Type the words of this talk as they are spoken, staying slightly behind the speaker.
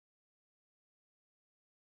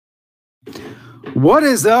What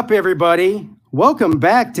is up, everybody? Welcome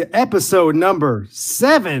back to episode number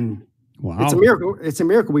 7. Wow. It's a miracle. It's a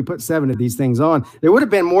miracle we put 7 of these things on. There would have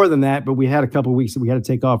been more than that, but we had a couple of weeks that we had to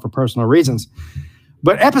take off for personal reasons.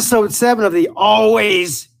 But episode 7 of the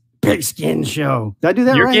Always Pigskin Show. Did I do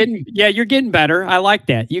that right? You're getting better. I like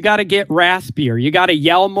that. You got to get raspier. You got to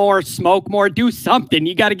yell more, smoke more, do something.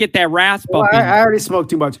 You got to get that rasp up. I already smoked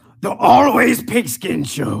too much. The Always Pigskin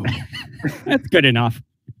Show. That's good enough.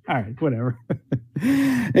 All right, whatever.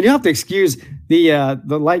 And you'll have to excuse the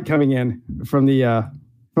light coming in from the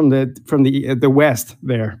west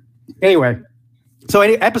there. Anyway, so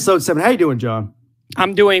episode 7. How you doing, John?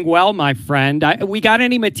 I'm doing well, my friend. We got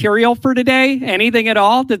any material for today? Anything at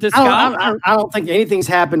all to discuss? I don't think anything's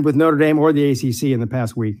happened with Notre Dame or the ACC in the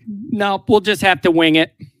past week. No, we'll just have to wing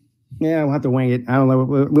it. Yeah, we'll have to wing it. I don't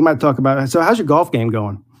know. We might talk about it. So how's your golf game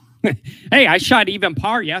going? Hey, I shot even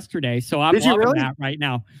par yesterday, so I'm loving that right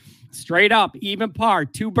now. Straight up, even par,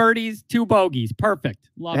 2 birdies, 2 bogeys. Perfect.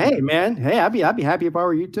 Love it. Hey, man. Hey, I'd be happy if I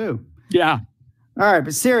were you too. Yeah. All right,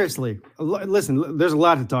 but seriously, listen, there's a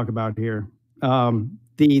lot to talk about here.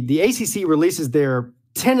 The ACC releases their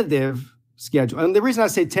tentative schedule. And the reason I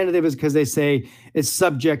say tentative is because they say it's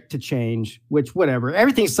subject to change, which whatever.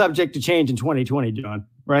 Everything's subject to change in 2020, John,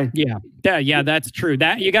 right? Yeah, that's true.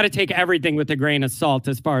 That you got to take everything with a grain of salt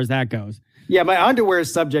as far as that goes. Yeah, my underwear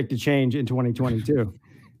is subject to change in 2022,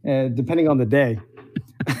 depending on the day.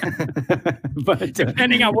 But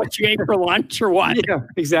depending on what you ate for lunch or what. Yeah,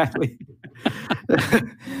 exactly.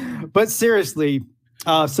 But seriously,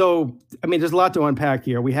 so I mean, there's a lot to unpack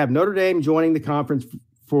here. We have Notre Dame joining the conference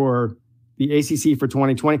for the ACC for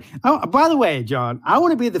 2020. Oh, by the way, John, I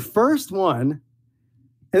want to be the first one,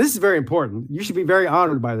 and this is very important. You should be very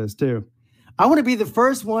honored by this too. I want to be the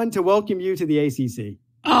first one to welcome you to the ACC.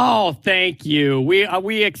 Oh, thank you.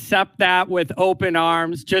 We accept that with open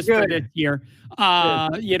arms just for this year.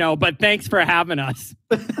 But thanks for having us.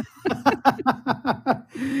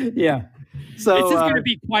 Yeah. So this is going to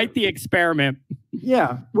be quite the experiment.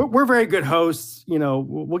 Yeah, we're very good hosts. You know,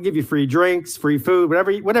 we'll give you free drinks, free food,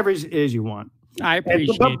 whatever it is you want. I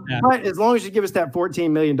appreciate that. But as long as you give us that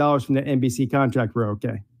 $14 million from the NBC contract, we're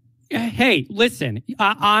okay. Hey, listen,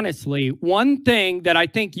 honestly, one thing that I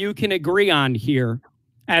think you can agree on here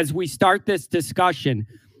as we start this discussion,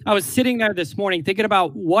 I was sitting there this morning thinking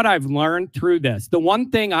about what I've learned through this. The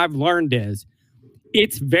one thing I've learned is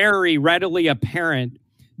it's very readily apparent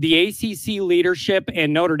the ACC leadership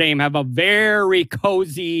and Notre Dame have a very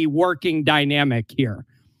cozy working dynamic here.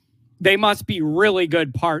 They must be really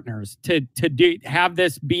good partners to have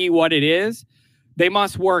this be what it is. They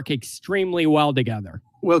must work extremely well together.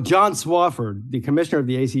 Well, John Swofford, the commissioner of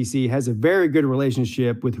the ACC, has a very good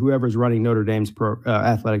relationship with whoever's running Notre Dame's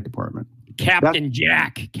athletic department. Captain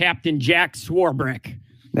Jack Swarbrick.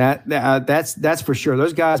 That's for sure.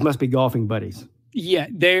 Those guys must be golfing buddies. Yeah,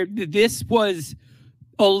 this was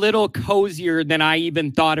a little cozier than I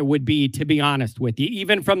even thought it would be, to be honest with you.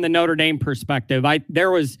 Even from the Notre Dame perspective,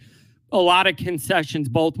 there was a lot of concessions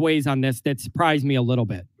both ways on this that surprised me a little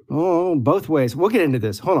bit. Oh, both ways. We'll get into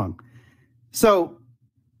this. Hold on. So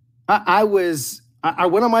I went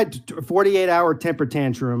on my 48-hour temper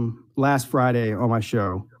tantrum last Friday on my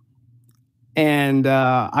show. And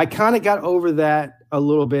I kind of got over that a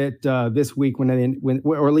little bit this week or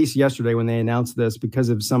at least yesterday when they announced this because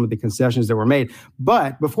of some of the concessions that were made.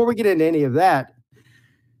 But before we get into any of that,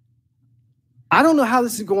 I don't know how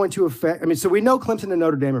this is going to affect. I mean, so we know Clemson and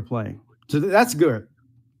Notre Dame are playing, so that's good.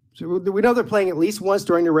 So we know they're playing at least once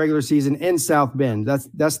during the regular season in South Bend.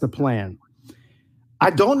 That's the plan. I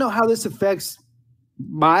don't know how this affects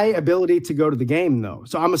my ability to go to the game, though.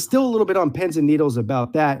 So I'm still a little bit on pins and needles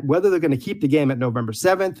about that, whether they're going to keep the game at November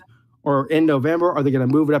 7th or in November, or are they going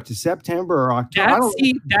to move it up to September or October?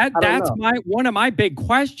 That's one of my big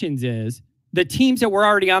questions is the teams that were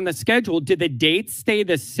already on the schedule, did the dates stay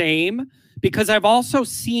the same? Because I've also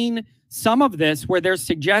seen some of this where they're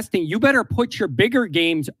suggesting you better put your bigger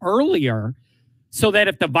games earlier so that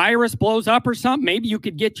if the virus blows up or something, maybe you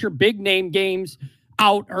could get your big name games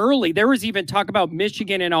out early. There was even talk about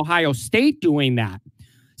Michigan and Ohio State doing that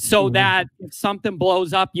so that if something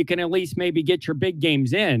blows up, you can at least maybe get your big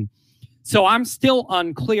games in. So I'm still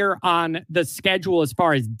unclear on the schedule as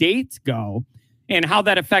far as dates go and how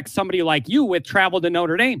that affects somebody like you with travel to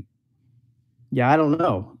Notre Dame. Yeah, I don't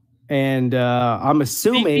know. And I'm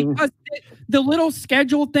assuming because the little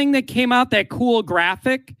schedule thing that came out, that cool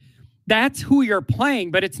graphic, that's who you're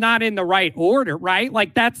playing, but it's not in the right order, right?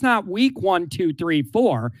 Like that's not week 1, 2, 3,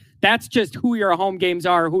 4. That's just who your home games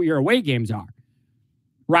are, who your away games are.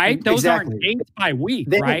 Right? Those aren't dates by week,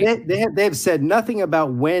 right? They've said nothing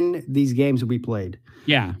about when these games will be played.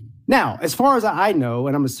 Yeah. Now, as far as I know,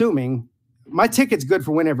 and I'm assuming, my ticket's good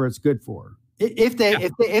for whenever it's good for. If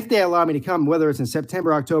they allow me to come, whether it's in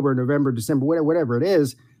September, October, November, December, whatever it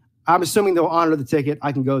is, I'm assuming they'll honor the ticket.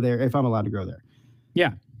 I can go there if I'm allowed to go there.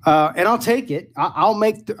 Yeah. And I'll take it. I'll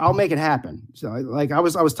make it happen. So like I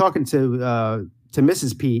was talking to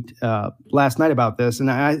Mrs. Pete last night about this, and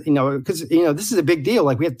because this is a big deal.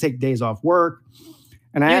 Like we have to take days off work,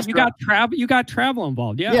 and I asked you got travel. You got travel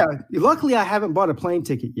involved. Yeah. Yeah. Luckily, I haven't bought a plane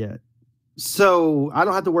ticket yet, so I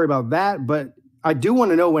don't have to worry about that. But I do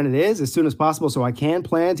want to know when it is as soon as possible, so I can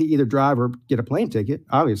plan to either drive or get a plane ticket.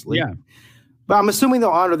 Obviously. Yeah. But I'm assuming they'll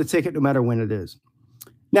honor the ticket no matter when it is.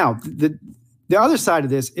 Now, the other side of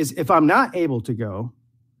this is if I'm not able to go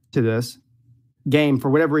to this game for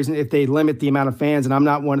whatever reason, if they limit the amount of fans and I'm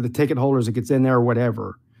not one of the ticket holders that gets in there or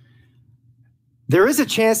whatever, there is a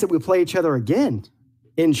chance that we play each other again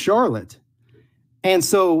in Charlotte. And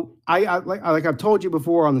so like I've told you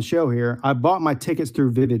before on the show here, I bought my tickets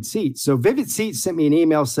through Vivid Seats. So Vivid Seats sent me an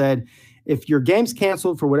email, said, if your game's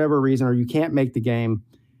canceled for whatever reason or you can't make the game,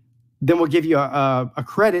 then we'll give you a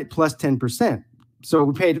credit plus 10%. So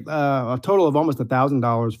we paid a total of almost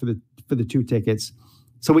 $1,000 for the 2 tickets.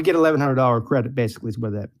 So we get $1,100 credit, basically, is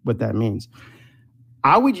what that means.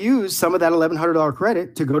 I would use some of that $1,100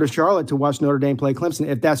 credit to go to Charlotte to watch Notre Dame play Clemson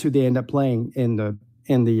if that's who they end up playing in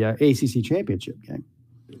the ACC championship game.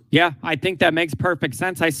 Yeah, I think that makes perfect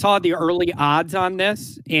sense. I saw the early odds on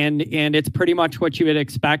this, and it's pretty much what you would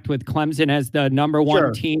expect with Clemson as the number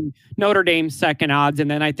 1 team, Notre Dame second odds,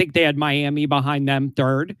 and then I think they had Miami behind them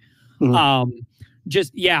third. Mm-hmm.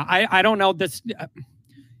 I don't know this.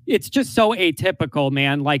 It's just so atypical,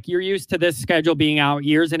 man. Like you're used to this schedule being out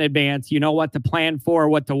years in advance. You know what to plan for,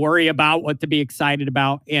 what to worry about, what to be excited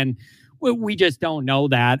about, and we just don't know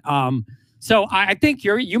that. So I think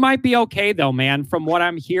you might be okay though, man. From what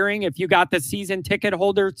I'm hearing, if you got the season ticket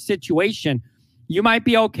holder situation, you might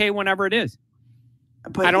be okay whenever it is.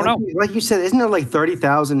 But I don't know. Like you said, isn't there like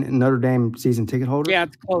 30,000 Notre Dame season ticket holders? Yeah,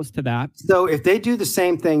 it's close to that. So if they do the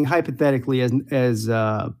same thing hypothetically as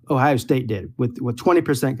Ohio State did with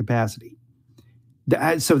 20% capacity,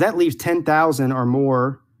 so that leaves 10,000 or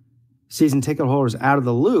more season ticket holders out of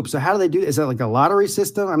the loop. So how do they do? Is that like a lottery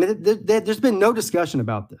system? I mean, there's been no discussion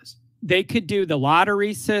about this. They could do the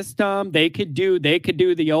lottery system. They could do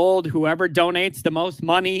the old whoever donates the most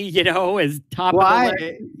money, is top of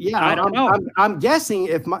the list. I don't know. I'm guessing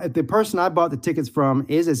if the person I bought the tickets from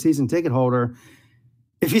is a season ticket holder,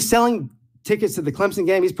 if he's selling tickets to the Clemson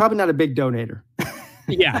game, he's probably not a big donator.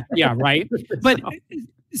 Yeah, right. But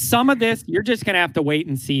some of this, you're just going to have to wait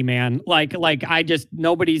and see, man. Like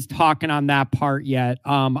nobody's talking on that part yet.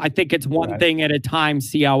 I think it's one thing at a time,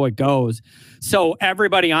 see how it goes. So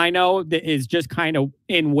everybody I know that is just kind of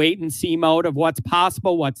in wait and see mode of what's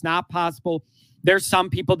possible, what's not possible. There's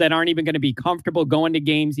some people that aren't even going to be comfortable going to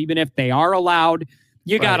games, even if they are allowed.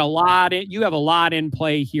 You got you have a lot in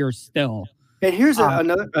play here still. And here's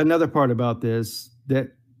another part about this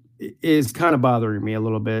that is kind of bothering me a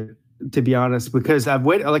little bit, to be honest, because I've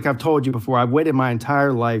waited, like I've told you before, I've waited my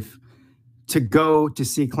entire life to go to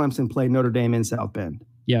see Clemson play Notre Dame in South Bend.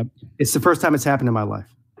 Yep. It's the first time it's happened in my life.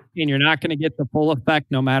 And you're not going to get the full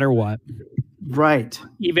effect no matter what. Right.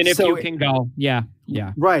 Even if you can go. Yeah.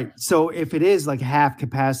 Right. So if it is like half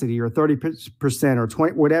capacity or 30% or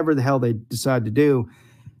 20, whatever the hell they decide to do,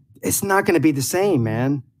 it's not going to be the same,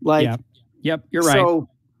 man. Like, Yep. You're right.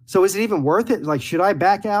 So is it even worth it? Like, should I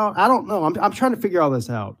back out? I don't know. I'm trying to figure all this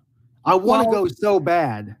out. I want to go so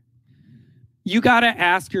bad. You got to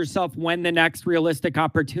ask yourself when the next realistic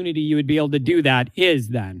opportunity you would be able to do that is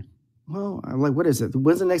then. Well, I'm like, what is it?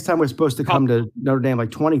 When's the next time we're supposed to come to Notre Dame?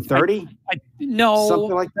 Like 2030? No.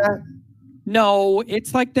 Something like that? No,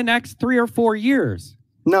 it's like the next 3 or 4 years.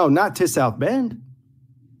 No, not to South Bend.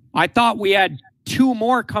 I thought we had 2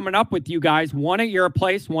 more coming up with you guys. One at your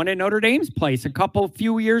place, one at Notre Dame's place, a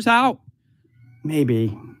few years out.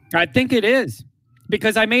 Maybe. I think it is.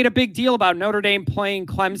 Because I made a big deal about Notre Dame playing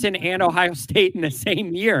Clemson and Ohio State in the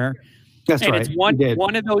same year. That's right. And it's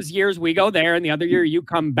one of those years we go there and the other year you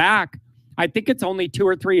come back. I think it's only 2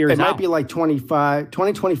 or 3 years out. It might be like 2025,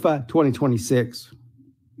 2026.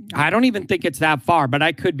 I don't even think it's that far, but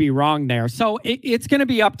I could be wrong there. So it's going to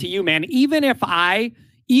be up to you, man. Even if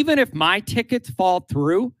my tickets fall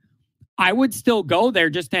through, I would still go there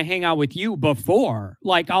just to hang out with you before.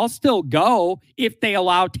 Like, I'll still go if they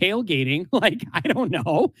allow tailgating. Like, I don't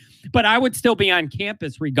know. But I would still be on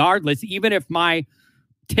campus regardless, even if my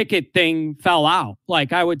ticket thing fell out.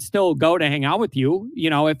 Like, I would still go to hang out with you,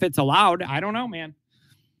 if it's allowed. I don't know, man.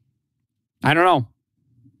 I don't know.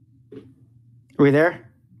 Are we there?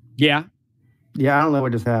 Yeah. Yeah, I don't know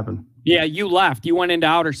what just happened. Yeah, you left. You went into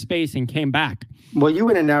outer space and came back. Well, you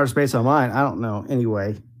went into outer space on mine. I don't know.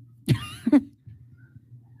 Anyway.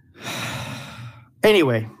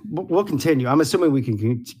 Anyway, we'll continue. I'm assuming we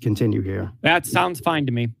can continue here. That sounds fine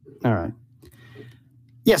to me. All right.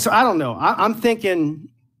 Yeah, so I don't know. I'm thinking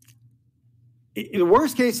in the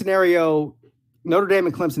worst case scenario, Notre Dame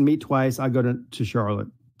and Clemson meet twice. I go to Charlotte.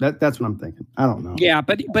 That's what I'm thinking. I don't know. Yeah,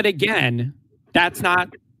 but again, that's not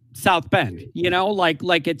South Bend.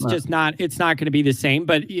 Like it's just not. It's not going to be the same.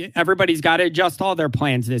 But everybody's got to adjust all their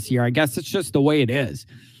plans this year. I guess it's just the way it is.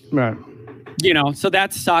 Right. So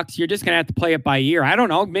that sucks. You're just going to have to play it by ear. I don't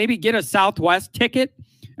know. Maybe get a Southwest ticket,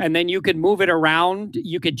 and then you could move it around.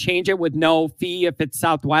 You could change it with no fee if it's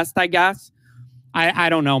Southwest, I guess. I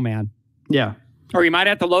don't know, man. Yeah. Or you might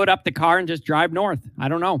have to load up the car and just drive north. I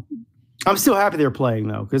don't know. I'm still happy they're playing,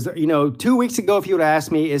 though, because, 2 weeks ago, if you would have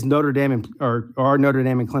asked me, is Notre Dame or are Notre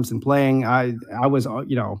Dame and Clemson playing, I was,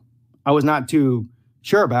 I was not too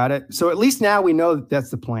sure about it. So at least now we know that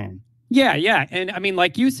that's the plan. Yeah. And I mean,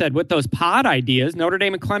 like you said, with those pod ideas, Notre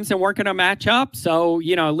Dame and Clemson weren't going to match up. So,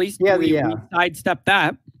 at least we sidestepped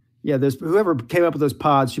that. Yeah, whoever came up with those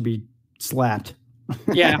pods should be slapped.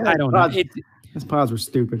 Yeah, I don't know. Those pods were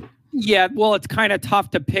stupid. Yeah, well, it's kind of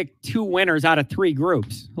tough to pick 2 winners out of 3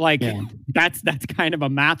 groups. That's kind of a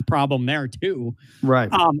math problem there too. Right.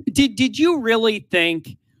 Did you really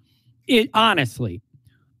think it? Honestly,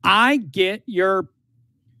 I get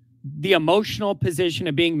the emotional position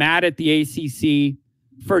of being mad at the ACC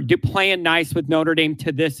for playing nice with Notre Dame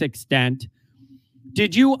to this extent.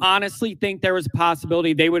 Did you honestly think there was a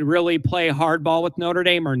possibility they would really play hardball with Notre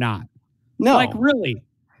Dame or not? No. Like, really?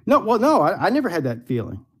 No, well, no, I never had that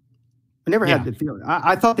feeling. I never had the feeling.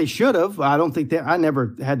 I thought they should have. I don't think I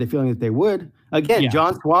never had the feeling that they would. Again,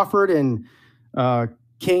 John Swofford and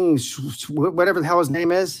King, whatever the hell his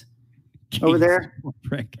name is, over there.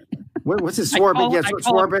 What's his Swarbrick? Yes,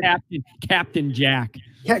 Swarbrick. Captain Jack.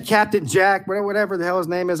 Captain Jack, whatever the hell his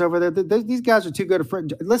name is over there. These guys are too good a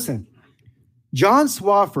friend. Listen, John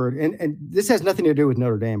Swofford, and this has nothing to do with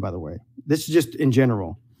Notre Dame, by the way. This is just in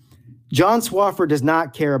general. John Swofford does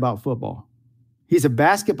not care about football. He's a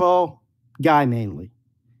basketball guy mainly.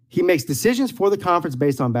 He makes decisions for the conference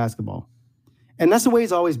based on basketball. And that's the way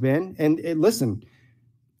he's always been. And listen,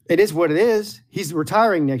 it is what it is. He's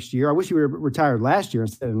retiring next year. I wish he were retired last year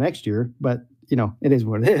instead of next year, but it is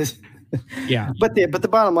what it is. Yeah. But the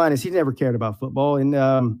bottom line is he never cared about football. And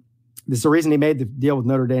this is the reason he made the deal with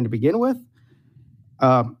Notre Dame to begin with.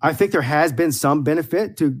 I think there has been some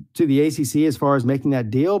benefit to the ACC as far as making that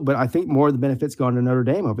deal, but I think more of the benefits gone to Notre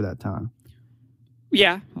Dame over that time.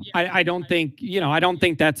 Yeah, I don't think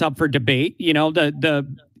that's up for debate.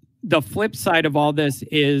 The flip side of all this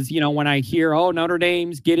is, when I hear, Notre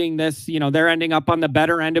Dame's getting this, they're ending up on the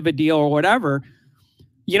better end of a deal or whatever.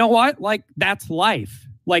 You know what? Like, that's life.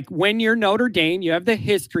 Like, when you're Notre Dame, you have the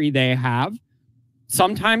history they have.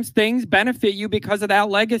 Sometimes things benefit you because of that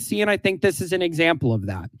legacy, and I think this is an example of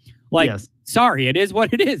that. Sorry, it is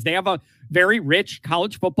what it is. They have a very rich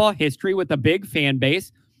college football history with a big fan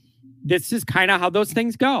base. This is kind of how those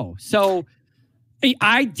things go. So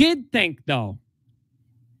I did think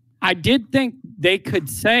they could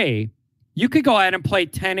say, you could go ahead and play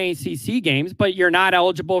 10 ACC games, but you're not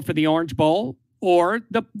eligible for the Orange Bowl or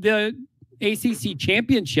the ACC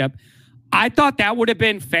championship. I thought that would have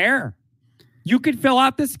been fair. You could fill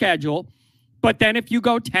out the schedule, but then if you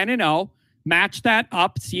go 10-0, match that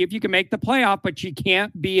up, see if you can make the playoff, but you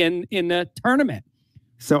can't be in the tournament.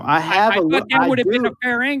 So I thought that would have been a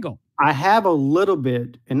fair angle. I have a little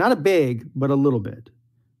bit, and not a big, but a little bit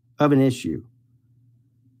of an issue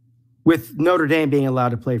with Notre Dame being allowed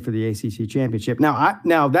to play for the ACC championship.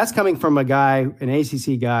 Now that's coming from a guy, an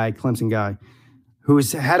ACC guy, Clemson guy,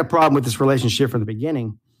 who's had a problem with this relationship from the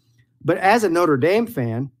beginning. But as a Notre Dame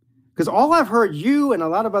fan, because all I've heard you and a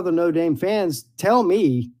lot of other Notre Dame fans tell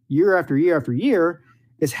me year after year after year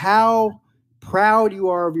is how proud you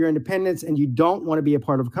are of your independence and you don't want to be a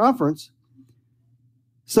part of a conference.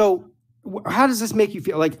 So how does this make you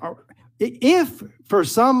feel? Like, if for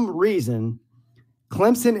some reason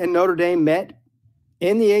Clemson and Notre Dame met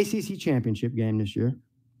in the ACC championship game this year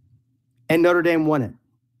and Notre Dame won it,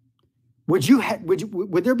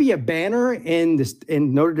 would there be a banner in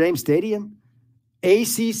Notre Dame Stadium?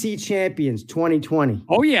 ACC champions 2020.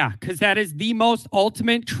 Oh yeah, because that is the most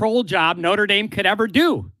ultimate troll job Notre Dame could ever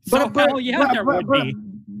do. So there would be.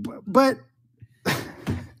 But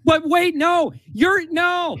wait,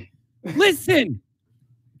 listen,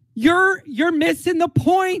 you're missing the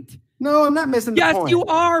point. No, I'm not missing the point. Yes, you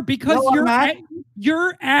are, because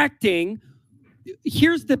you're acting.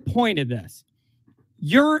 Here's the point of this.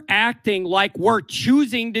 You're acting like we're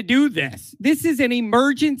choosing to do this. This is an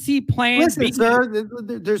emergency plan. Listen, sir,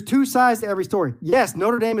 there's two sides to every story. Yes,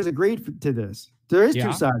 Notre Dame has agreed to this. There is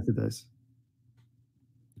two sides to this.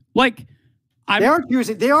 Like, they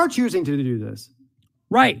are choosing to do this.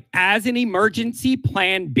 Right. As an emergency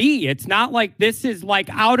plan B. It's not like this is like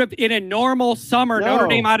in a normal summer, Notre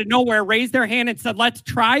Dame out of nowhere raised their hand and said, let's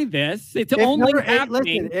try this. It's only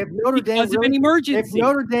happening because of an emergency. If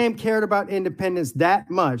Notre Dame cared about independence that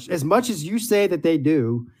much as you say that they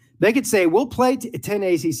do, they could say, we'll play 10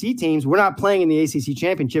 ACC teams. We're not playing in the ACC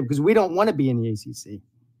championship because we don't want to be in the ACC.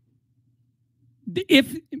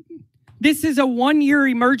 If this is a one-year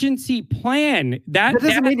emergency plan, that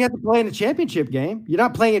doesn't mean you have to play in a championship game. You're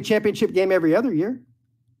not playing a championship game every other year.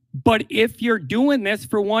 But if you're doing this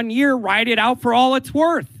for 1 year, write it out for all it's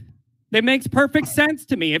worth. That makes perfect sense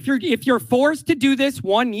to me. If you're forced to do this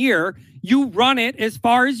 1 year, you run it as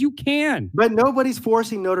far as you can. But nobody's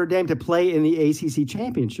forcing Notre Dame to play in the ACC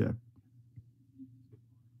championship.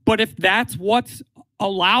 But if that's what's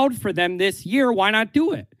allowed for them this year, why not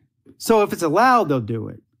do it? So if it's allowed, they'll do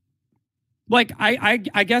it. Like, I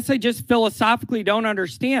guess I just philosophically don't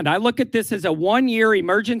understand. I look at this as a 1 year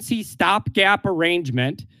emergency stopgap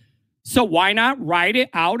arrangement. So why not write it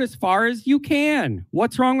out as far as you can?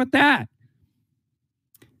 What's wrong with that?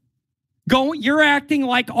 You're acting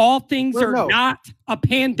like all things are not a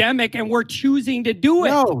pandemic and we're choosing to do it.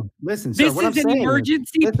 No, listen, sir, this is an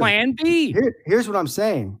emergency plan B. Here's what I'm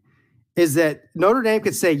saying is that Notre Dame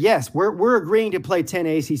could say, yes, we're agreeing to play 10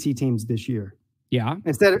 ACC teams this year. Yeah.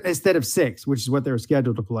 Instead of 6, which is what they were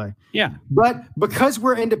scheduled to play. Yeah. But because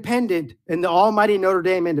we're independent and the almighty Notre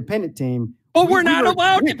Dame independent team. Oh, we're not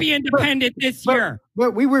allowed to be independent this year.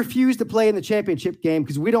 But we refuse to play in the championship game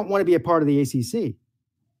because we don't want to be a part of the ACC.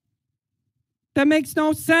 That makes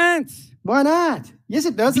no sense. Why not? Yes,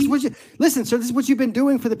 it does. Listen, sir, this is what you've been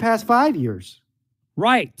doing for the past 5 years.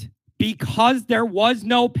 Right. Because there was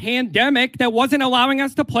no pandemic that wasn't allowing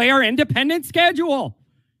us to play our independent schedule.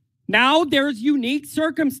 Now there's unique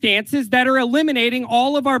circumstances that are eliminating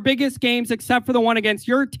all of our biggest games except for the one against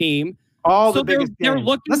your team. They're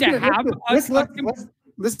looking to have a big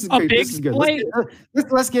slate.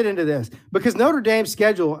 Let's get into this because Notre Dame's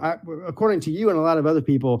schedule, according to you and a lot of other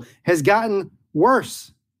people, has gotten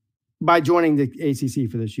worse by joining the ACC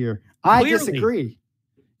for this year. I disagree.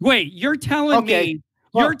 Wait, you're telling me?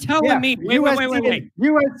 Wait.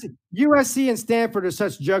 USC and Stanford are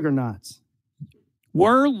such juggernauts.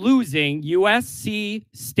 We're losing USC,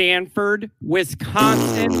 Stanford,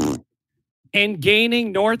 Wisconsin, and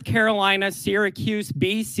gaining North Carolina, Syracuse,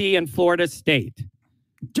 BC, and Florida State.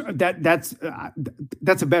 That's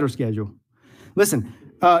a better schedule. Listen,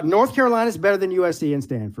 North Carolina is better than USC and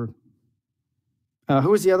Stanford.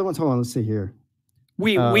 Who was the other ones? Hold on, let's see here.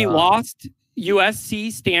 We lost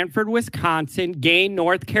USC, Stanford, Wisconsin, gained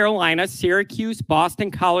North Carolina, Syracuse,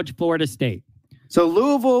 Boston College, Florida State. So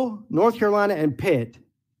Louisville, North Carolina, and Pitt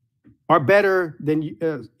are better than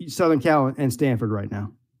Southern Cal and Stanford right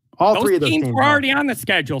now. All three of those teams were already on the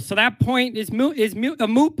schedule, so that point is a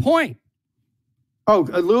moot point. Oh,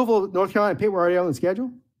 Louisville, North Carolina, and Pitt were already on the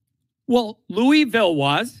schedule? Well, Louisville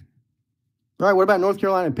was. All right, what about North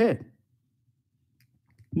Carolina and Pitt?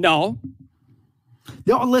 No.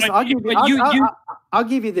 No, listen, I'll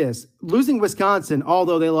give you this. Losing Wisconsin,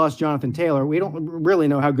 although they lost Jonathan Taylor, we don't really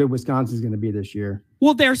know how good Wisconsin is going to be this year.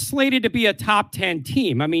 Well, they're slated to be a top 10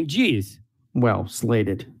 team. I mean, geez. Well,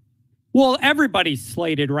 slated. Well, everybody's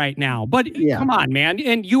slated right now. But Come on, man.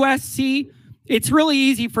 And USC, it's really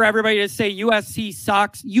easy for everybody to say USC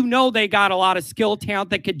sucks. You know they got a lot of skill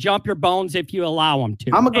talent that could jump your bones if you allow them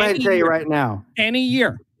to. I'm going to go ahead and tell you right now. Any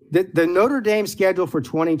year. The Notre Dame schedule for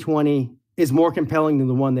 2020 is more compelling than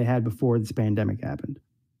the one they had before this pandemic happened.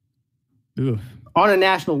 Oof.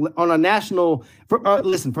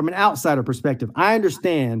 Listen, from an outsider perspective, I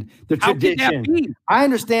understand the tradition. I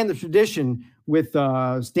understand the tradition with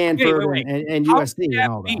Stanford and USC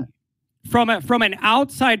and all that. From an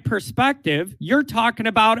outside perspective, you're talking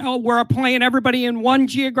about, we're playing everybody in one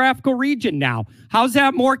geographical region now. How's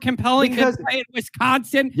that more compelling than playing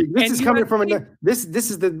Wisconsin? This is coming from this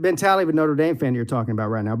is the mentality of a Notre Dame fan you're talking about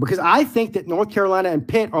right now, because I think that North Carolina and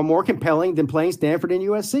Pitt are more compelling than playing Stanford and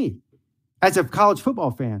USC as a college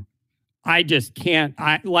football fan. I just can't.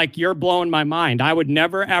 You're blowing my mind. I would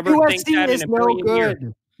never, ever think that in a million years.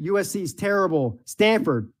 USC is terrible.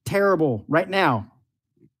 Stanford, terrible right now.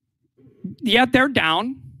 Yeah, they're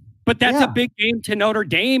down, but that's a big game to Notre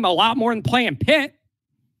Dame, a lot more than playing Pitt.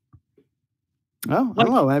 Oh, I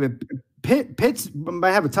don't know. I mean, Pitt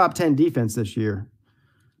might have a top 10 defense this year.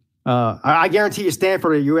 I guarantee you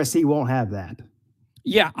Stanford or USC won't have that.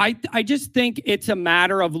 Yeah, I just think it's a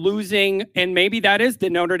matter of losing, and maybe that is the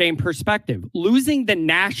Notre Dame perspective. Losing the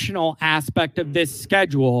national aspect of this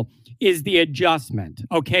schedule is the adjustment,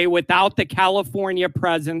 okay? Without the California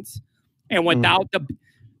presence and without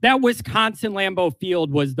that Wisconsin Lambeau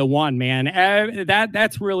Field was the one, man.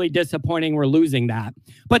 That's really disappointing we're losing that.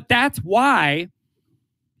 But that's why,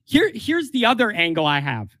 here's the other angle I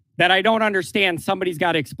have that I don't understand. Somebody's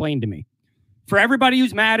got to explain to me. For everybody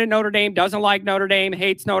who's mad at Notre Dame, doesn't like Notre Dame,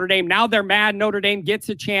 hates Notre Dame, now they're mad Notre Dame gets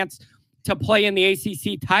a chance to play in the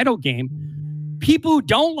ACC title game. People who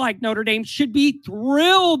don't like Notre Dame should be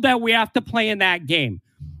thrilled that we have to play in that game.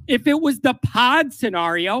 If it was the pod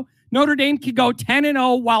scenario, Notre Dame could go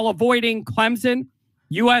 10-0 while avoiding Clemson,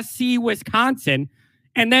 USC, Wisconsin,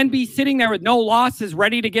 and then be sitting there with no losses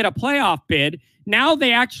ready to get a playoff bid. Now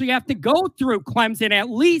they actually have to go through Clemson at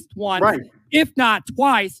least once, if not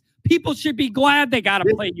twice. People should be glad they got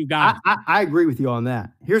to play you guys. I agree with you on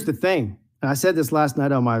that. Here's the thing, and I said this last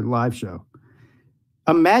night on my live show.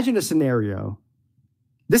 Imagine a scenario.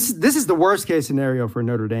 This is the worst case scenario for a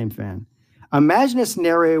Notre Dame fan. Imagine a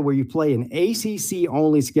scenario where you play an ACC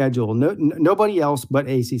only schedule, nobody else but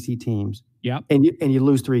ACC teams. Yep. And you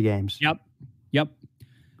lose 3 games. Yep.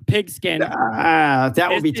 Pigskin. That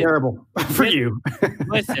would be terrible for you.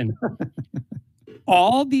 Listen.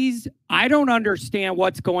 All these, I don't understand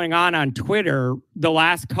what's going on Twitter the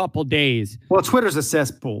last couple days. Well, Twitter's a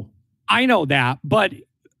cesspool. I know that, but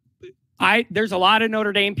there's a lot of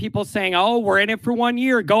Notre Dame people saying, oh, we're in it for 1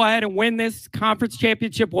 year. Go ahead and win this conference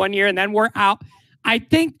championship 1 year, and then we're out. I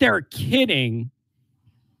think they're kidding,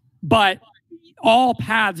 but all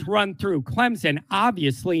paths run through Clemson,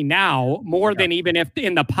 obviously now, more than even if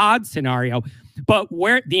in the pod scenario. But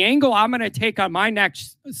where the angle I'm going to take on my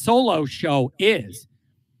next solo show is,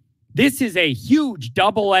 this is a huge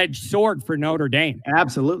double-edged sword for Notre Dame.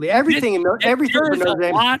 Absolutely. Everything for Notre Dame.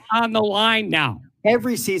 There's a lot on the line now.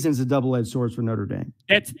 Every season's a double-edged sword for Notre Dame.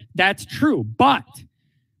 That's true. But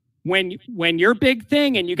when you're big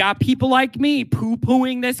thing and you got people like me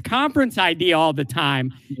poo-pooing this conference idea all the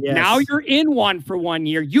time, now you're in one for 1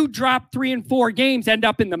 year. You drop 3 and 4 games, end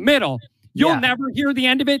up in the middle. You'll never hear the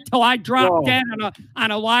end of it till I drop dead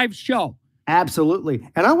on a live show. Absolutely.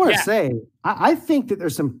 And I want to say, I think that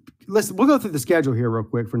there's some – listen, we'll go through the schedule here real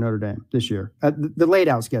quick for Notre Dame this year, the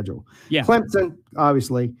laid-out schedule. Yeah. Clemson,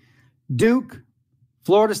 obviously. Duke,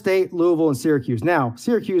 Florida State, Louisville, and Syracuse. Now,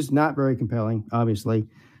 Syracuse, not very compelling, obviously.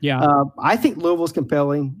 Yeah. I think Louisville's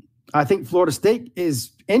compelling. I think Florida State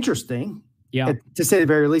is interesting. Yeah. To say the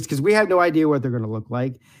very least, because we have no idea what they're going to look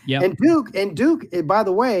like. Yeah. And Duke, by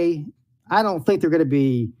the way – I don't think they're going to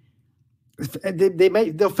be.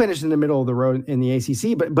 They'll finish in the middle of the road in the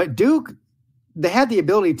ACC, but Duke, they have the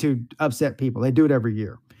ability to upset people. They do it every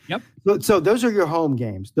year. Yep. So those are your home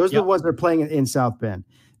games. Those are the ones they're playing in South Bend.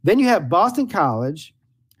 Then you have Boston College,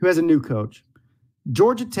 who has a new coach.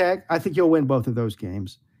 Georgia Tech, I think you'll win both of those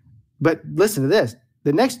games. But listen to this: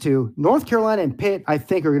 the next two, North Carolina and Pitt, I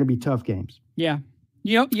think are going to be tough games. Yeah.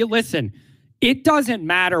 You listen. It doesn't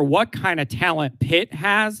matter what kind of talent Pitt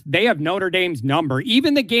has. They have Notre Dame's number.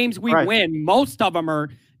 Even the games we win, most of them are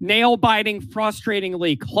nail-biting,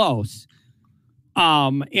 frustratingly close.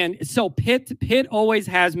 And so Pitt always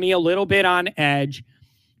has me a little bit on edge.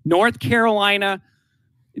 North Carolina,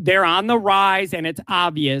 they're on the rise, and it's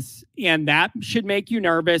obvious, and that should make you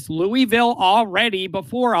nervous. Louisville already,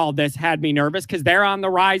 before all this, had me nervous because they're on the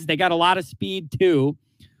rise. They got a lot of speed, too.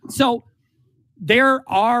 So there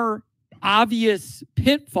are obvious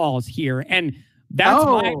pitfalls here, and that's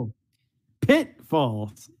my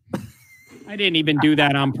pitfalls. I didn't even do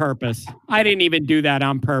that on purpose.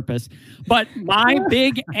 But my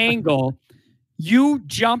big angle, you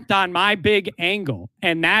jumped on my big angle,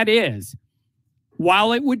 and that is,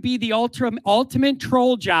 while it would be the ultimate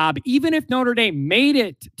troll job, even if Notre Dame made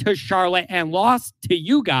it to Charlotte and lost to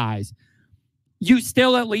you guys, you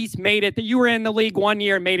still at least made it. That you were in the league 1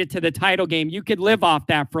 year and made it to the title game. You could live off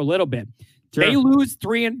that for a little bit. Sure. They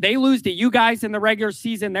lose to you guys in the regular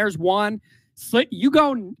season. There's one. You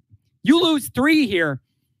lose 3 here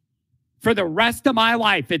for the rest of my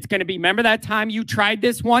life. It's going to be, remember that time you tried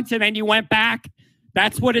this once and then you went back?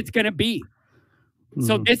 That's what it's going to be.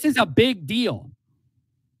 So this is a big deal.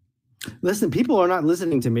 Listen, people are not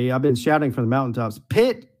listening to me. I've been shouting from the mountaintops.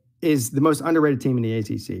 Pitt is the most underrated team in the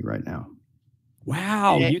ACC right now.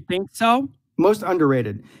 Wow, you think so? Most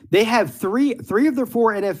underrated. They have three of their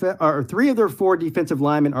 4 NFL or 3 of their 4 defensive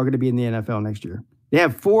linemen are going to be in the NFL next year. They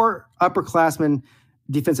have 4 upperclassmen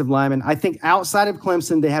defensive linemen. I think outside of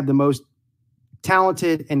Clemson, they have the most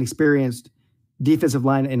talented and experienced defensive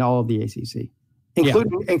line in all of the ACC,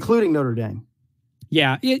 including Notre Dame.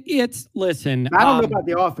 Yeah, it's listen. I don't know about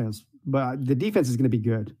the offense, but the defense is going to be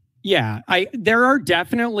good. Yeah, there are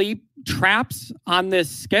definitely traps on this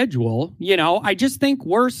schedule. You know, I just think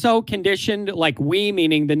we're so conditioned, like we,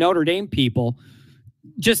 meaning the Notre Dame people,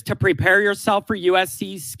 just to prepare yourself for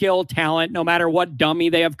USC's skill talent, no matter what dummy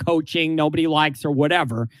they have coaching, nobody likes or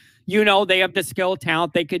whatever. You know, they have the skill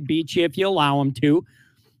talent. They could beat you if you allow them to,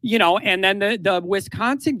 you know, and then the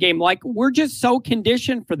Wisconsin game, like we're just so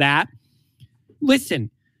conditioned for that. Listen,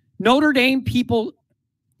 Notre Dame people,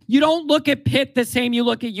 you don't look at Pitt the same you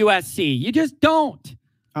look at USC. You just don't.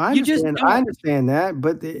 I understand that,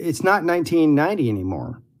 but it's not 1990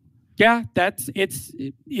 anymore. Yeah, it's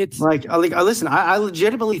like listen, I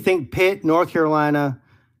legitimately think Pitt, North Carolina,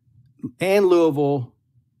 and Louisville,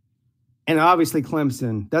 and obviously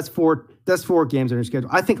Clemson. That's four games on your schedule.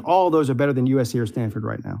 I think all of those are better than USC or Stanford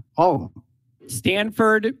right now. All of them.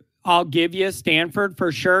 Stanford, I'll give you Stanford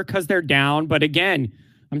for sure because they're down. But again,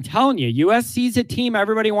 I'm telling you, USC's a team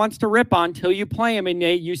everybody wants to rip on until you play them and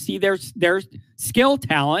you see their skill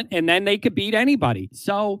talent, and then they could beat anybody.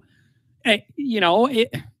 So, you know,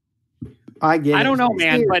 I don't know,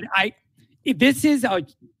 man, but this is a.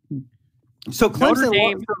 So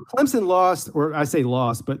Clemson lost, or I say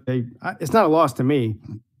lost, but it's not a loss to me.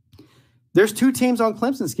 There's two teams on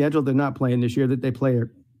Clemson's schedule that are not playing this year that they play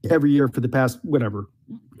every year for the past,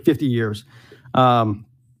 50 years.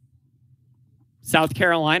 South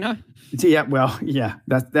Carolina? Yeah,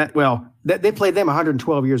 they played them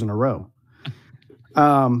 112 years in a row.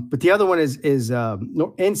 But the other one is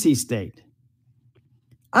NC State.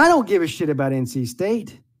 I don't give a shit about NC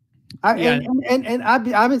State. I've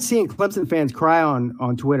been seeing Clemson fans cry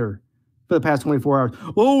on Twitter for the past 24 hours.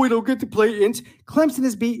 Oh, we don't get to play Clemson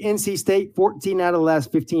has beat NC State 14 out of the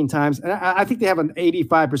last 15 times. And I think they have an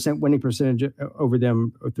 85% winning percentage over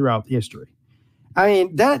them throughout history. I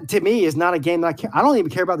mean, that to me is not a game that I don't even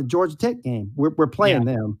care about the Georgia Tech game. We're playing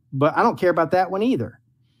them, but I don't care about that one either.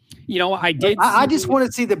 You know, I just want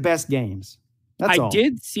to see the best games. That's all.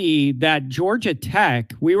 Did see that Georgia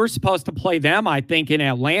Tech, we were supposed to play them, I think, in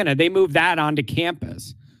Atlanta. They moved that onto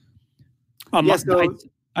campus. I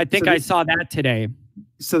saw that today.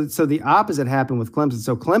 So the opposite happened with Clemson.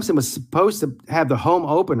 So Clemson was supposed to have the home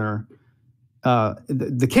opener,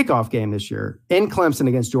 the kickoff game this year in Clemson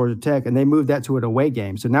against Georgia Tech, and they moved that to an away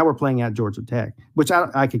game. So now we're playing at Georgia Tech, which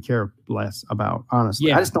I could care less about, honestly.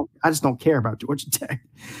 Yeah. I just don't care about Georgia Tech.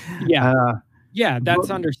 Yeah. Yeah, that's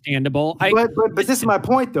understandable. But this is my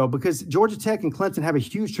point, though, because Georgia Tech and Clemson have a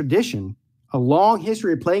huge tradition, a long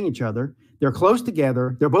history of playing each other. They're close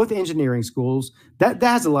together. They're both engineering schools. That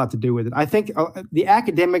has a lot to do with it. I think the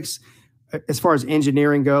academics, as far as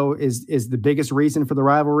engineering go, is the biggest reason for the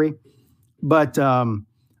rivalry. But I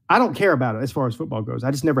don't care about it as far as football goes.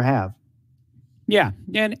 I just never have. Yeah,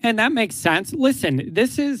 and that makes sense. Listen,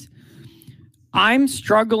 I'm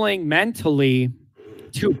struggling mentally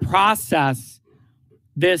to process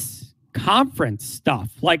this conference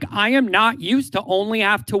stuff. Like, I am not used to only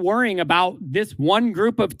have to worrying about this one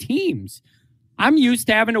group of teams. I'm used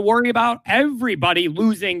to having to worry about everybody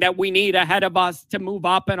losing that we need ahead of us to move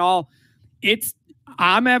up and all.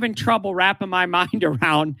 I'm having trouble wrapping my mind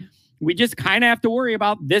around. We just kind of have to worry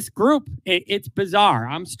about this group. It's bizarre.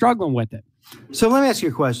 I'm struggling with it. So let me ask you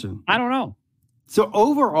a question. I don't know. So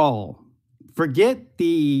overall, forget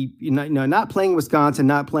not playing Wisconsin,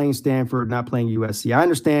 not playing Stanford, not playing USC. I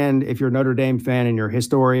understand if you're a Notre Dame fan and you're a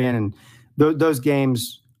historian, and those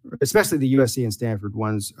games, especially the USC and Stanford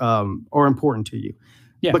ones, are important to you.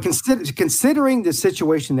 Yeah. But considering the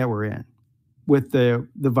situation that we're in with the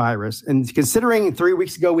virus, and considering 3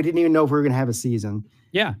 weeks ago we didn't even know if we were going to have a season.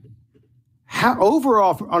 Yeah. How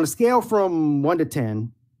overall, on a scale from 1 to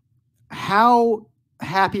 10, how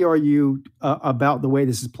happy are you about the way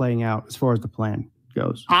this is playing out as far as the plan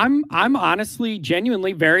goes? I'm honestly,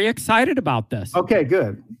 genuinely very excited about this. Okay,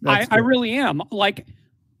 good. I really am. Like,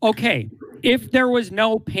 okay, if there was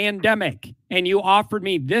no pandemic and you offered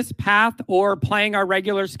me this path or playing our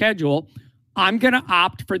regular schedule, I'm going to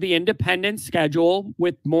opt for the independent schedule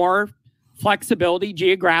with more flexibility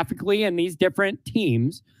geographically in these different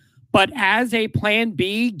teams. But as a plan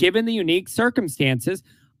B, given the unique circumstances,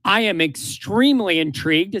 I am extremely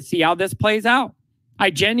intrigued to see how this plays out. I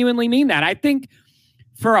genuinely mean that. I think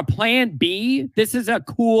for a plan B, this is a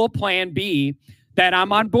cool plan B that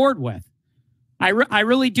I'm on board with. I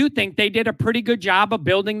really do think they did a pretty good job of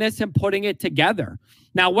building this and putting it together.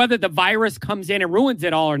 Now, whether the virus comes in and ruins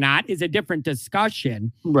it all or not is a different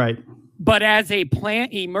discussion. Right. But as a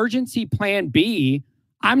emergency plan B,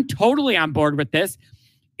 I'm totally on board with this.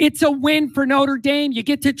 It's a win for Notre Dame. You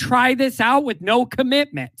get to try this out with no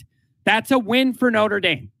commitment. That's a win for Notre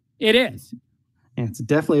Dame. It is. And it's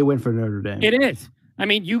definitely a win for Notre Dame. It is. I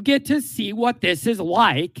mean, you get to see what this is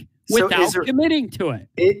like without committing to it.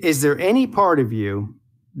 Is there any part of you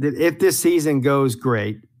that if this season goes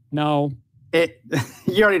great? No.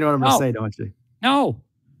 You already know what I'm going to say, don't you? No.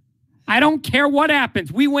 I don't care what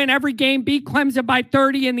happens. We win every game, beat Clemson by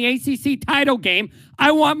 30 in the ACC title game.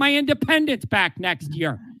 I want my independence back next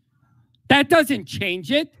year. That doesn't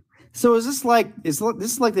change it. So is this like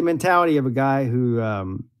the mentality of a guy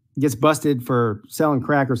who gets busted for selling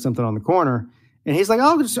crack or something on the corner, and he's like,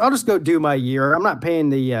 I'll just go do my year. I'm not paying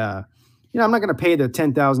the I'm not going to pay the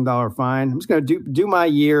 $10,000 fine. I'm just going to do my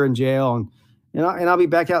year in jail, and I'll be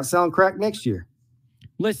back out selling crack next year.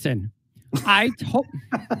 Listen, so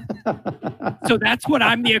that's what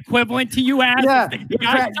I'm the equivalent to you as? Yeah, the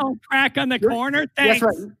guy selling crack on the corner? Thanks.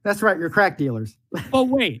 That's right. You're crack dealers. But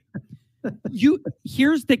wait,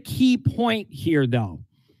 here's the key point here, though.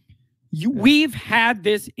 We've had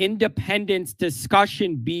this independence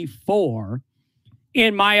discussion before.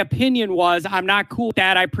 And my opinion was, I'm not cool with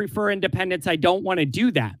that. I prefer independence. I don't want to do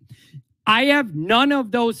that. I have none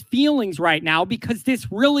of those feelings right now because this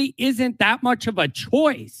really isn't that much of a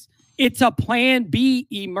choice. It's a plan B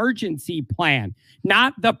emergency plan,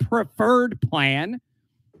 not the preferred plan.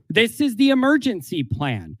 This is the emergency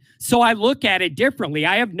plan. So I look at it differently.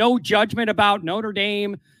 I have no judgment about Notre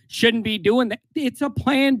Dame shouldn't be doing that. It's a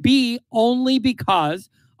plan B only because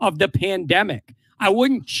of the pandemic. I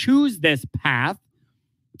wouldn't choose this path,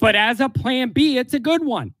 but as a plan B, it's a good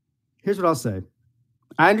one. Here's what I'll say.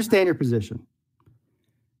 I understand your position.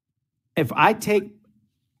 I think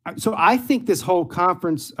this whole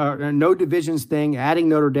conference, no divisions thing, adding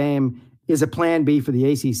Notre Dame is a plan B for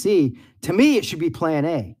the ACC. To me, it should be plan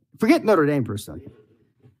A. Forget Notre Dame for a second.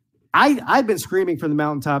 I've been screaming from the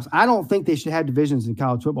mountaintops. I don't think they should have divisions in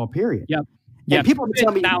college football, period. Yep. And people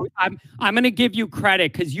tell me now, I'm going to give you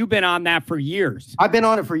credit because you've been on that for years. I've been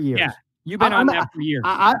on it for years. Yeah, you've been on that for years.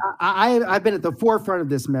 I've been at the forefront of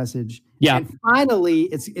this message. Yeah. And finally,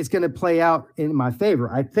 it's going to play out in my favor,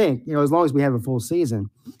 I think, as long as we have a full season.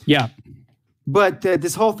 Yeah. But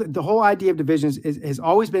the whole idea of divisions has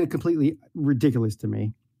always been completely ridiculous to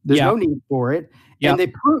me. There's no need for it. Yep.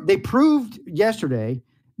 And they proved yesterday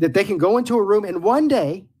that they can go into a room in one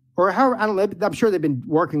day, or however, I don't know, I'm sure they've been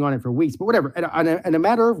working on it for weeks, but whatever, in a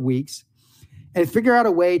matter of weeks, and figure out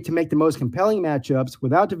a way to make the most compelling matchups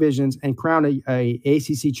without divisions and crown a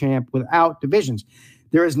ACC champ without divisions.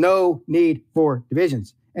 There is no need for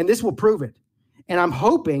divisions, and this will prove it. And I'm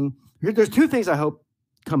hoping, there's two things I hope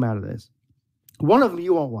come out of this. One of them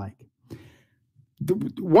you won't like.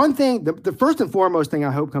 The first and foremost thing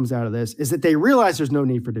I hope comes out of this is that they realize there's no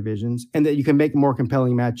need for divisions and that you can make more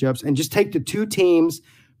compelling matchups and just take the two teams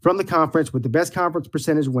from the conference with the best conference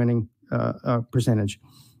percentage winning percentage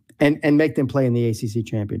and make them play in the ACC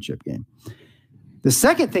championship game. The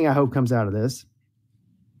second thing I hope comes out of this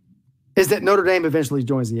is that Notre Dame eventually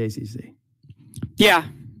joins the ACC. Yeah.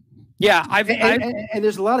 Yeah. And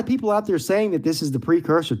there's a lot of people out there saying that this is the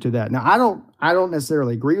precursor to that. Now, I don't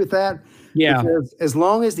necessarily agree with that. Yeah. Because as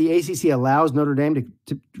long as the ACC allows Notre Dame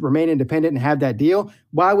to remain independent and have that deal,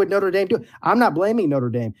 why would Notre Dame do it? I'm not blaming Notre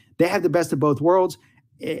Dame. They have the best of both worlds.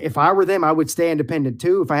 If I were them, I would stay independent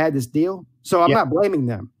too if I had this deal. So I'm not blaming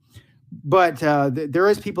them. But there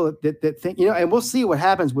is people that think, and we'll see what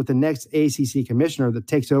happens with the next ACC commissioner that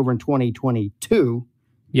takes over in 2022.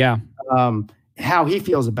 Yeah. How he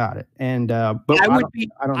feels about it. And but I don't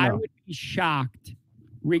know. I would be shocked,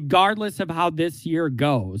 regardless of how this year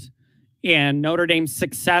goes and Notre Dame's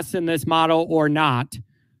success in this model or not.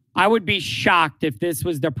 I would be shocked if this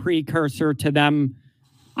was the precursor to them.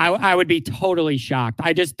 I would be totally shocked.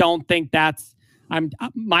 I just don't think that's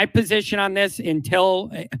my position on this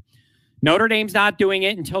until Notre Dame's not doing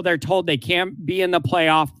it until they're told they can't be in the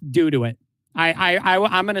playoff due to it.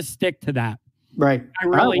 I'm going to stick to that. Right.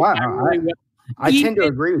 I tend to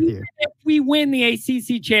agree with you. If we win the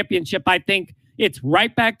ACC championship, I think it's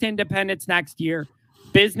right back to independence next year.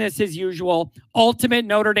 Business as usual. Ultimate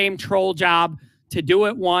Notre Dame troll job to do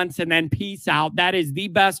it once and then peace out. That is the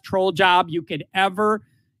best troll job you could ever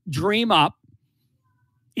dream up.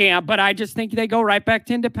 Yeah, but I just think they go right back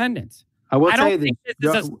to independence. I don't think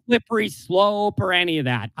this is a slippery slope or any of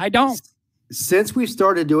that. I don't. Since we've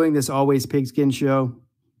started doing this Always Pigskin show,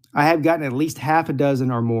 I have gotten at least half a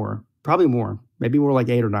dozen or more, probably more, maybe more like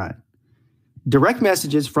 8 or 9, direct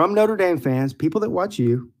messages from Notre Dame fans, people that watch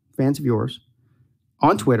you, fans of yours,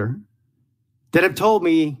 on Twitter, that have told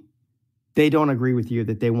me they don't agree with you,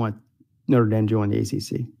 that they want Notre Dame to join the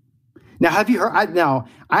ACC. Now, have you heard?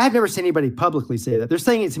 I have never seen anybody publicly say that. They're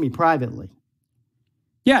saying it to me privately.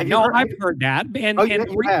 Yeah, I've heard that.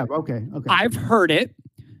 You have? Okay. I've heard it.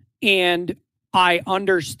 And I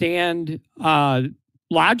understand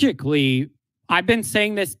logically. I've been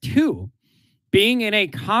saying this too. Being in a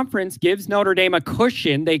conference gives Notre Dame a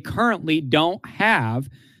cushion they currently don't have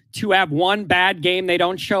to have one bad game they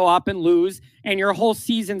don't show up and lose, and your whole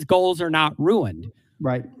season's goals are not ruined.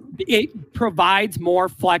 Right. It provides more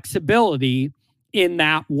flexibility in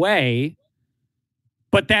that way,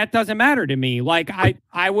 but that doesn't matter to me. Like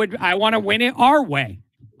I want to win it our way.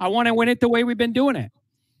 I want to win it the way we've been doing it.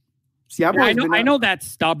 See, I know that's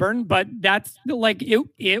stubborn, but that's like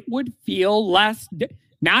it would feel less,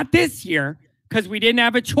 not this year, because we didn't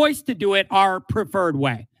have a choice to do it our preferred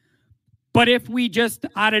way. But if we just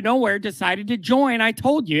out of nowhere decided to join, I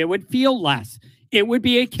told you it would feel less. It would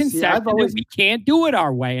be a concession that we can't do it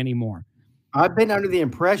our way anymore. I've been under the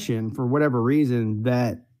impression, for whatever reason,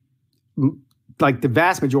 that like the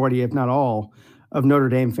vast majority, if not all, of Notre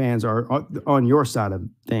Dame fans are on your side of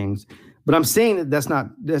things. But I'm saying that that's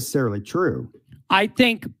not necessarily true. I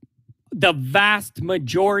think the vast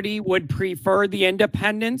majority would prefer the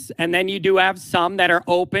independents. And then you do have some that are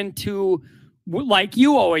open to, like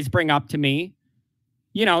you always bring up to me,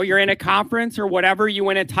 you know, you're in a conference or whatever, you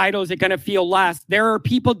win a title, is it going to feel less? There are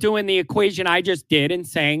people doing the equation I just did and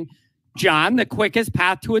saying, John, the quickest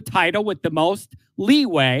path to a title with the most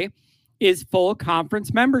leeway is full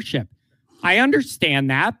conference membership. I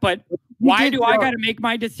understand that, but why do I got to make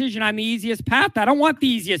my decision on the easiest path? I don't want the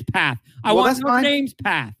easiest path. I want Notre Dame's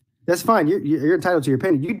path. That's fine. You're entitled to your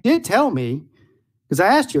opinion. You did tell me, because I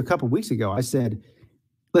asked you a couple of weeks ago, I said,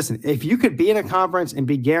 listen, if you could be in a conference and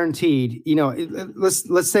be guaranteed, you know,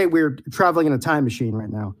 let's say we're traveling in a time machine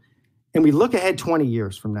right now, and we look ahead 20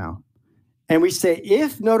 years from now, and we say,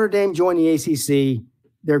 if Notre Dame joined the ACC,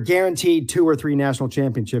 they're guaranteed 2 or 3 national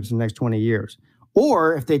championships in the next 20 years.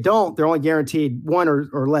 Or if they don't, they're only guaranteed 1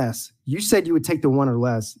 or less. You said you would take the 1 or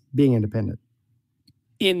less being independent.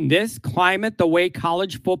 In this climate, the way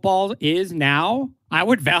college football is now, I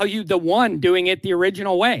would value the 1 doing it the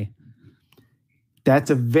original way. That's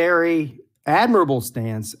a very admirable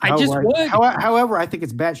stance. However, I think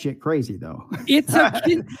it's batshit crazy, though.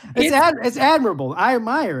 It's admirable. I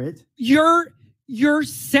admire it. You're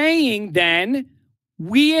saying then,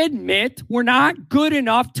 we admit we're not good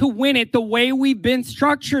enough to win it the way we've been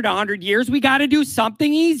structured 100 years. We got to do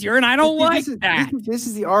something easier, and I don't that. This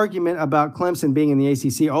is the argument about Clemson being in the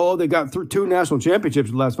ACC. Oh, they got 2 national championships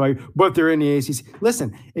in the last 5 years, but they're in the ACC.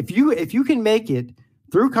 Listen, if you can make it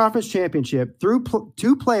through conference championship, through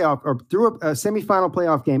 2 playoff or through a semifinal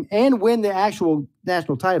playoff game, and win the actual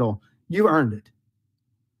national title, you earned it.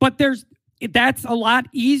 But that's a lot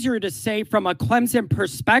easier to say from a Clemson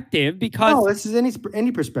perspective because... No, this is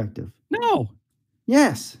any perspective. No.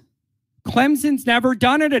 Yes. Clemson's never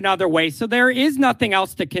done it another way, so there is nothing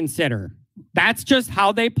else to consider. That's just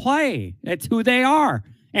how they play. It's who they are.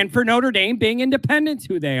 And for Notre Dame, being independent's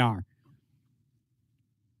who they are.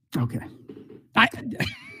 Okay.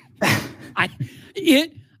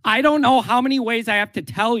 I don't know how many ways I have to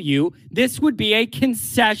tell you this would be a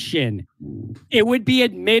concession. It would be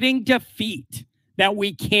admitting defeat that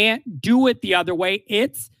we can't do it the other way.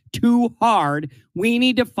 It's too hard. We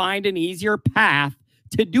need to find an easier path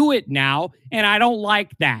to do it now, and I don't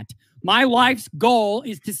like that. My life's goal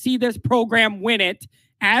is to see this program win it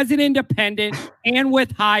as an independent and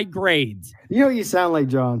with high grades. You know what you sound like,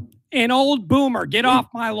 John? An old boomer. Get off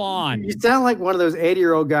my lawn. You sound like one of those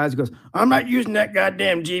 80-year-old guys who goes, I'm not using that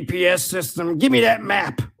goddamn GPS system. Give me that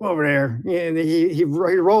map over there. Yeah, he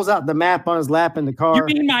rolls out the map on his lap in the car. You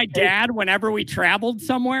mean my dad whenever we traveled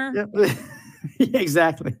somewhere? Yeah. Yeah,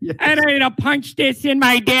 exactly. Yes. And I'm going to punch this in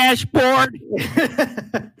my dashboard.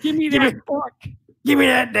 Give me that book. Give me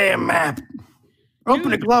that damn map.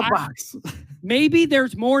 Open the glove box. Maybe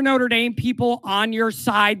there's more Notre Dame people on your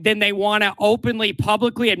side than they want to openly,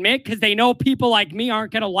 publicly admit because they know people like me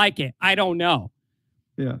aren't going to like it. I don't know.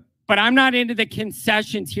 Yeah. But I'm not into the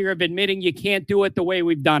concessions here of admitting you can't do it the way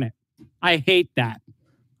we've done it. I hate that.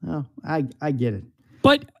 Oh, I get it.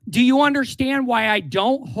 But do you understand why I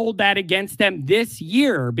don't hold that against them this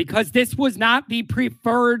year? Because this was not the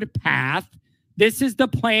preferred path. This is the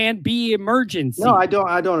plan B emergency. No, I don't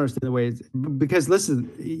understand the way it's because listen,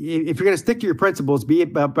 if you're going to stick to your principles, be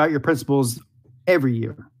about your principles every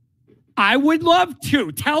year. I would love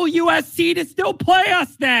to tell USC to still play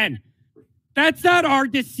us then. That's not our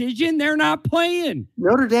decision. They're not playing.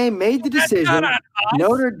 Notre Dame made the decision.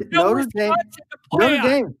 Notre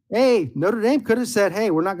Dame. Hey, Notre Dame could have said, hey,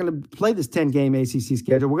 we're not going to play this 10-game ACC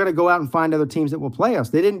schedule. We're going to go out and find other teams that will play us.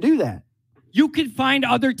 They didn't do that. You could find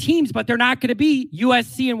other teams, but they're not going to be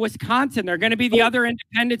USC and Wisconsin. They're going to be the other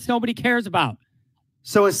independents nobody cares about.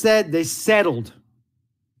 So instead, they settled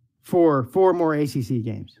for 4 more ACC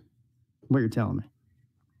games. what you're telling me.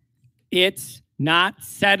 It's not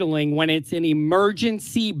settling when it's an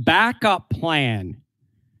emergency backup plan.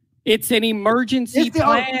 It's an emergency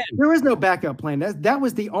plan. There is no backup plan. That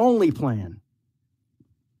was the only plan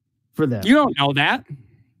for them. You don't know that.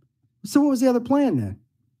 So what was the other plan then?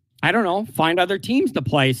 I don't know. Find other teams to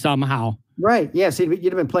play somehow. Right. Yeah. So you'd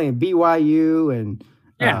have been playing BYU and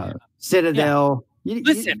Citadel. Yeah.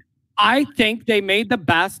 Listen, I think they made the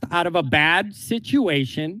best out of a bad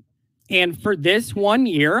situation. And for this 1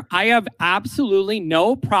 year, I have absolutely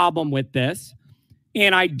no problem with this.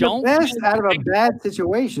 And I don't. The best out of a bad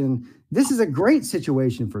situation. This is a great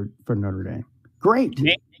situation for Notre Dame. Great.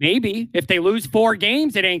 Maybe if they lose 4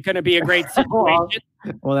 games, it ain't going to be a great situation.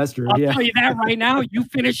 Well, that's true. I'll tell you that right now. You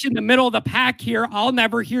finish in the middle of the pack here. I'll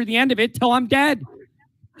never hear the end of it till I'm dead.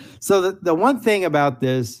 So the one thing about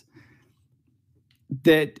this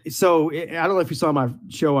I don't know if you saw my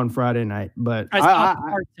show on Friday night, but I saw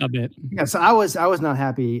parts of it. Yeah, so I was not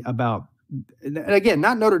happy about. Again,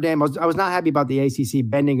 not Notre Dame. I was not happy about the ACC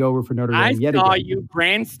bending over for Notre Dame. I saw you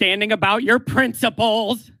grandstanding about your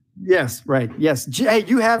principles. Yes, right. Yes. Hey,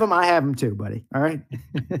 you have them. I have them too, buddy. All right.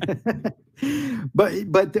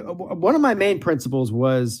 but one of my main principles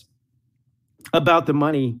was about the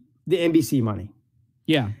money, the NBC money.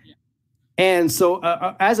 Yeah. And so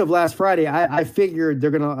as of last Friday, I figured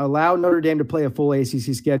they're going to allow Notre Dame to play a full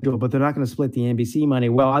ACC schedule, but they're not going to split the NBC money.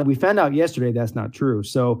 Well, we found out yesterday that's not true.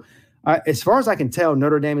 So as far as I can tell,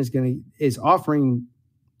 Notre Dame is offering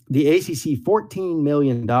the ACC $14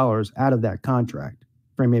 million out of that contract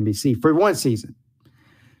from NBC for one season.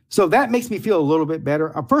 So that makes me feel a little bit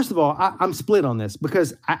better. First of all, I'm split on this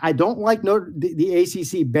because I don't like the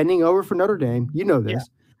ACC bending over for Notre Dame. You know this.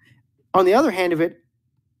 Yeah. On the other hand of it,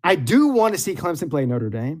 I do want to see Clemson play Notre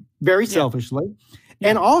Dame, very selfishly. Yeah.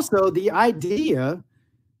 And also the idea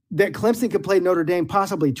that Clemson could play Notre Dame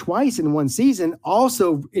possibly twice in one season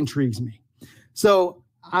also intrigues me. So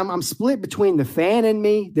I'm split between the fan in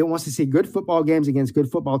me that wants to see good football games against good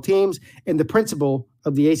football teams and the principle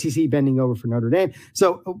of the ACC bending over for Notre Dame.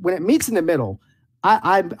 So when it meets in the middle,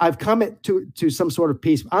 I've come to some sort of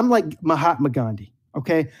peace. I'm like Mahatma Gandhi.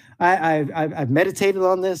 Okay, I've meditated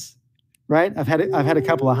on this. Right, I've had a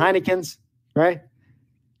couple of Heinekens. Right,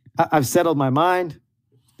 I've settled my mind,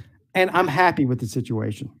 and I'm happy with the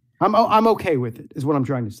situation. I'm okay with it. Is what I'm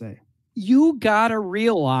trying to say. You gotta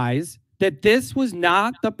realize that this was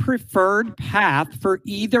not the preferred path for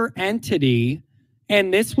either entity,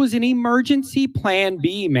 and this was an emergency plan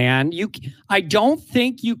B. Man, I don't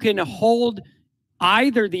think you can hold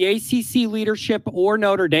either the ACC leadership or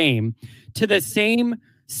Notre Dame to the same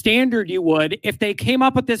standard you would if they came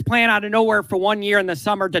up with this plan out of nowhere for 1 year in the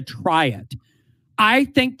summer to try it. I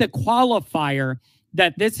think the qualifier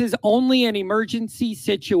that this is only an emergency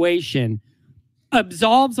situation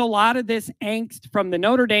absolves a lot of this angst from the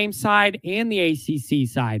Notre Dame side and the ACC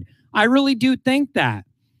side. I really do think that.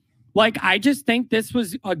 I just think this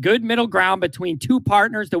was a good middle ground between two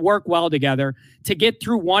partners to work well together to get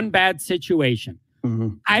through one bad situation.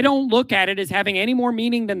 Mm-hmm. I don't look at it as having any more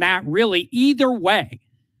meaning than that, really, either way.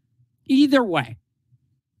 Either way.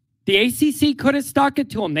 The ACC could have stuck it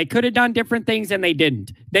to them. They could have done different things and they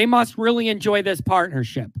didn't. They must really enjoy this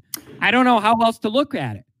partnership. I don't know how else to look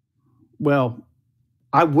at it. Well,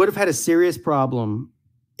 I would have had a serious problem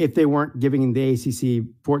if they weren't giving the ACC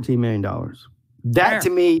 $14 million. That to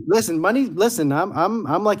me,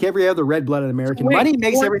 I'm like every other red-blooded American. Money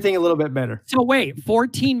makes everything a little bit better. So wait,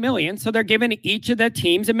 $14 million. So they're giving each of the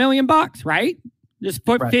teams $1 million, right? Just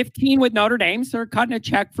put 15 with Notre Dame, so they're cutting a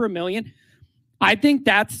check for $1 million. I think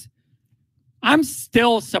I'm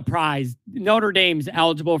still surprised Notre Dame's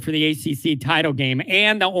eligible for the ACC title game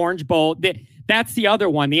and the Orange Bowl. That's the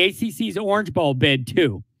other one, the ACC's Orange Bowl bid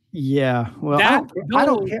too. Yeah, well,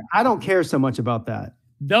 I don't care so much about that.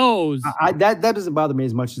 That doesn't bother me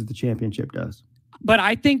as much as the championship does. But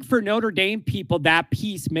I think for Notre Dame people, that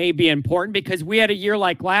piece may be important because we had a year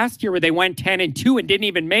like last year where they went 10-2 and didn't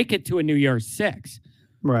even make it to a New Year's 6.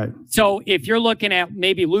 Right. So if you're looking at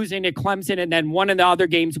maybe losing to Clemson and then one of the other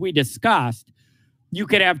games we discussed, you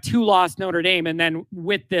could have 2 lost Notre Dame. And then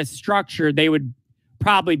with this structure, they would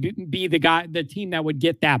probably be the team that would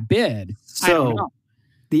get that bid. So I don't know.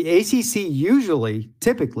 The ACC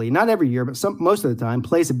typically, not every year, but most of the time,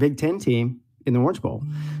 plays a Big Ten team in the Orange Bowl.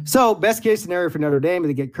 So best case scenario for Notre Dame is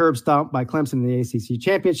they get curb stomped by Clemson in the ACC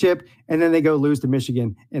championship, and then they go lose to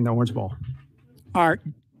Michigan in the Orange Bowl. Art.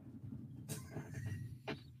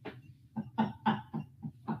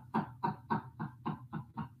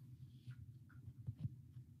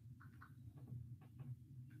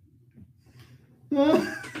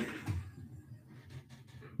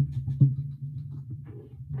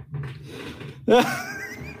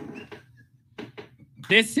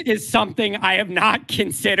 This is something I have not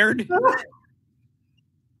considered.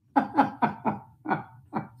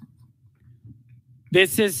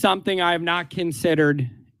 This is something I have not considered,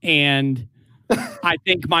 and I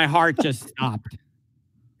think my heart just stopped.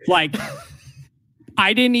 Like,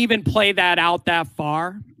 I didn't even play that out that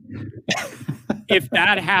far. If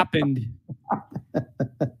that happened,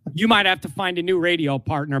 you might have to find a new radio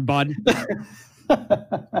partner, bud.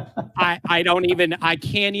 I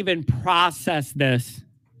can't even process this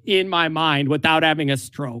in my mind without having a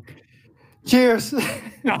stroke. Cheers.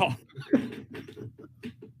 No.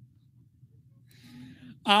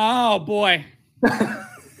 Oh boy.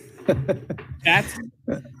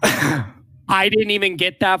 I didn't even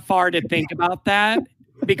get that far to think about that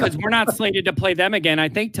because we're not slated to play them again, I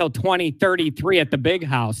think, till 2033 at the Big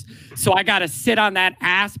House. So I got to sit on that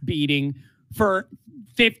ass beating for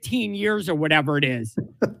 15 years or whatever it is.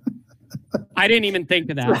 I didn't even think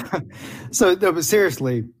of that. So, no, but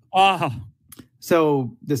seriously.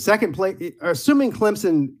 So the second place, assuming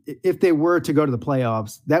Clemson, if they were to go to the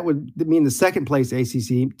playoffs, that would mean the second place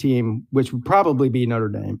ACC team, which would probably be Notre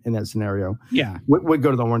Dame in that scenario, would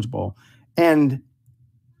go to the Orange Bowl. And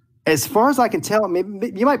as far as I can tell,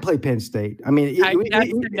 maybe you might play Penn State. I mean,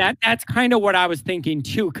 that's kind of what I was thinking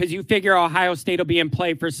too, because you figure Ohio State will be in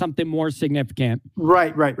play for something more significant.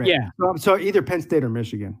 Right. Yeah. So either Penn State or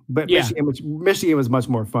Michigan, but Michigan was much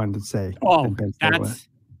more fun to say. Oh, that's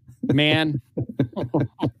man.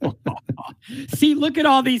 See, look at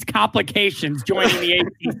all these complications joining the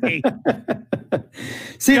ACC.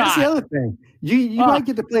 See, that's the other thing. You might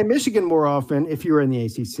get to play Michigan more often if you were in the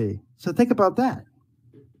ACC. So think about that.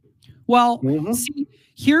 Well, see,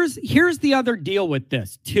 here's the other deal with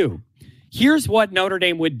this too. Here's what Notre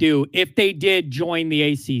Dame would do if they did join the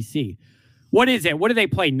ACC. What is it? What do they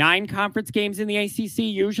play? 9 conference games in the ACC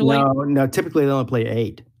usually? No. Typically they only play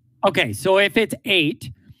 8. Okay, so if it's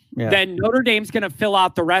 8, then Notre Dame's going to fill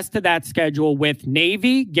out the rest of that schedule with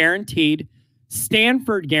Navy guaranteed,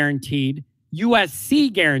 Stanford guaranteed,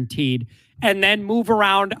 USC guaranteed, and then move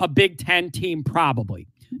around a Big Ten team probably.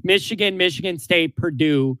 Michigan, Michigan State,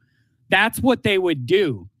 Purdue. That's what they would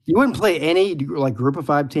do. You wouldn't play any like group of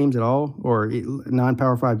 5 teams at all or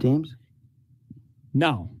non-power 5 teams?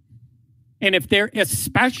 No. And if they're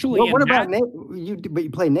especially what about Navy? But you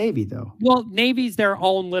play Navy though. Well, Navy's their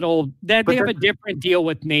own little. They have a different deal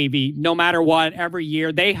with Navy. No matter what, every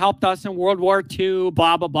year they helped us in World War II.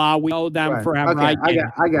 Blah blah blah. We owe them forever. Okay,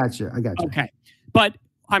 I got you. Okay, but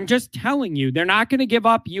I'm just telling you, they're not going to give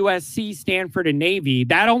up USC, Stanford, and Navy.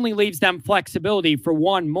 That only leaves them flexibility for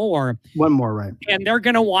one more. One more, right? And they're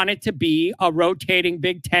going to want it to be a rotating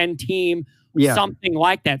Big Ten team, something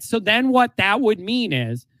like that. So then, what that would mean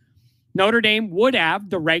is Notre Dame would have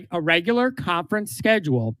a regular conference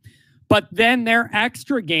schedule, but then their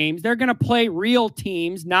extra games, they're going to play real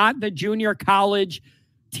teams, not the junior college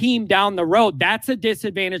team down the road. That's a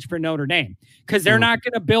disadvantage for Notre Dame because they're not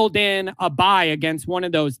going to build in a bye against one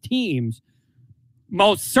of those teams.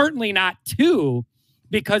 Most certainly not 2,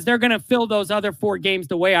 because they're going to fill those other 4 games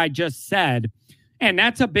the way I just said. And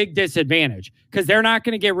that's a big disadvantage because they're not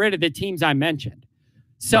going to get rid of the teams I mentioned.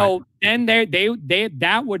 So then they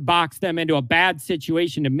that would box them into a bad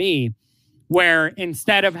situation to me, where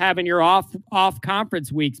instead of having your off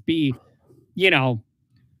conference weeks be,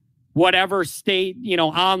 whatever state,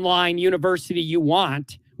 online university you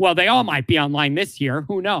want. Well, they all might be online this year.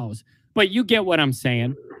 Who knows? But you get what I'm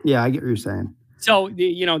saying. Yeah, I get what you're saying. So,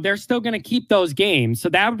 they're still going to keep those games. So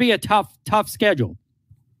that would be a tough schedule.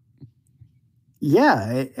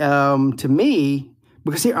 Yeah. To me,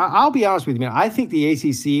 because here, I'll be honest with you, man. I think the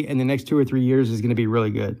ACC in the next 2 or 3 years is going to be really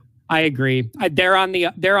good. I agree. They're on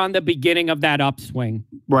the beginning of that upswing.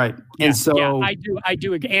 Right. Yeah, and so I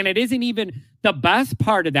do. And it isn't even the best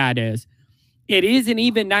part of that is it isn't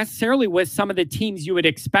even necessarily with some of the teams you would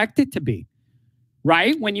expect it to be.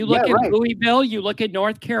 Right? When you look at Louisville, you look at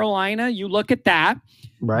North Carolina, you look at that.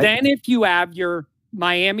 Right. Then if you have your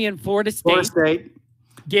Miami and Florida State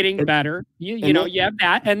getting better, you have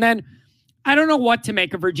that. And then I don't know what to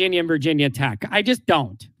make of Virginia and Virginia Tech. I just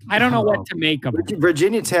don't. I don't know what to make of them.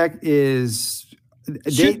 Virginia Tech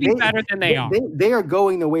should be better than they are. They are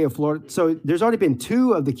going the way of Florida. So there's already been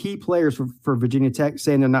 2 of the key players for Virginia Tech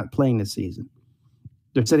saying they're not playing this season.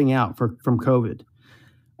 They're sitting out from COVID.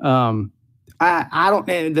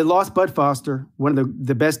 They lost Bud Foster, one of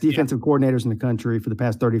the best defensive coordinators in the country for the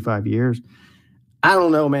past 35 years. I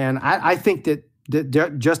don't know, man. I think that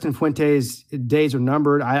Justin Fuente's days are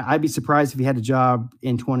numbered. I'd be surprised if he had a job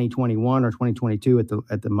in 2021 or 2022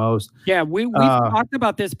 at the most. Yeah, we've talked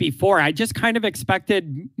about this before. I just kind of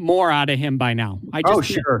expected more out of him by now.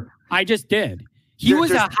 Sure. I just did. He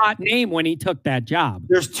was a hot name when he took that job.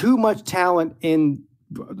 There's too much talent in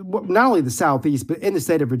not only the Southeast, but in the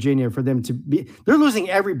state of Virginia for them to be. They're losing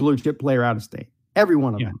every blue chip player out of state, every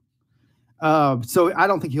one of them. So I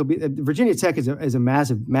don't think he'll be. Virginia Tech is a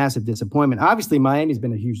massive disappointment. Obviously, Miami's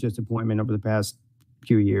been a huge disappointment over the past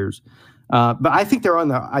few years, but I think they're on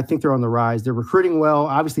the rise. They're recruiting well.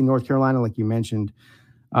 Obviously, North Carolina, like you mentioned.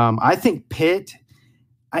 I think Pitt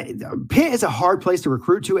is a hard place to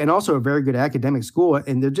recruit to, and also a very good academic school.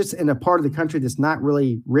 And they're just in a part of the country that's not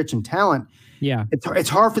really rich in talent. Yeah, it's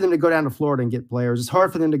hard for them to go down to Florida and get players. It's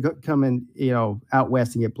hard for them to come in, out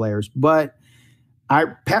west and get players. But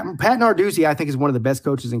Pat Narduzzi, I think, is one of the best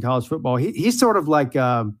coaches in college football. He's sort of like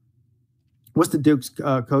what's the Duke's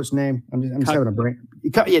coach name? I'm just having a brain.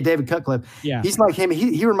 Yeah, David Cutcliffe. Yeah, he's like him.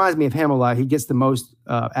 He reminds me of him a lot. He gets the most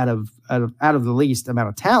out of the least amount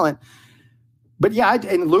of talent. But yeah,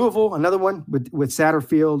 and Louisville, another one with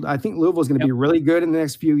Satterfield. I think Louisville is going to be really good in the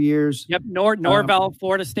next few years. Yep, Norvell,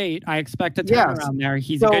 Florida State. I expect a turnaround there.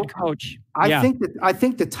 He's a good coach. I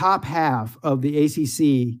think the top half of the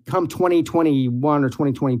ACC come 2021 or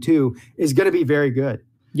 2022 is going to be very good.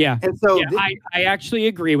 Yeah, and so I actually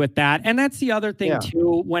agree with that. And that's the other thing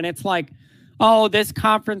too. When it's like, oh, this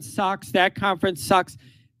conference sucks, that conference sucks.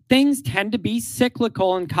 Things tend to be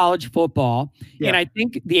cyclical in college football. Yeah. And I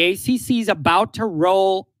think the ACC is about to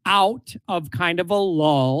roll out of kind of a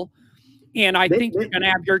lull. And I think you're going to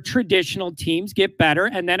have your traditional teams get better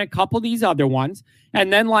and then a couple of these other ones.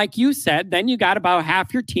 And then, like you said, then you got about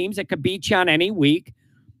half your teams that could beat you on any week.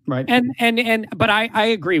 Right. But I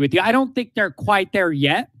agree with you. I don't think they're quite there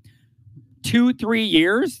yet. 2-3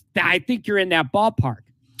 years, I think you're in that ballpark.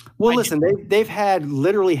 Well, listen, they've had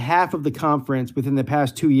literally half of the conference within the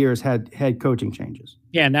past 2 years had head coaching changes.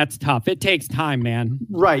 Yeah, and that's tough. It takes time, man.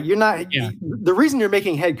 Right. You're not. Yeah. The reason you're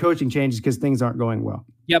making head coaching changes is because things aren't going well.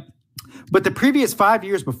 Yep. But the previous 5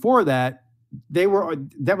 years before that,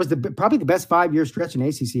 that was probably the best 5-year stretch in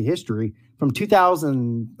ACC history from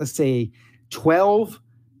 2012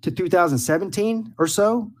 to 2017 or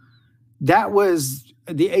so. That was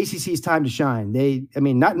the ACC's time to shine.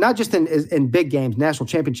 Not just in big games, national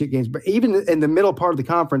championship games, but even in the middle part of the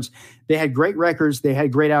conference, they had great records. They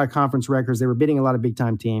had great out-of-conference records. They were beating a lot of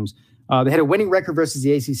big-time teams. They had a winning record versus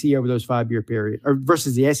the ACC over those 5-year period, or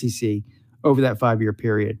versus the SEC over that 5-year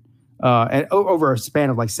period, and over a span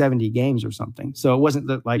of like 70 games or something. So it wasn't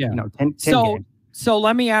 10 games. So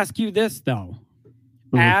let me ask you this though,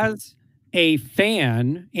 as a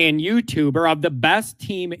fan and YouTuber of the best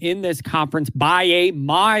team in this conference by a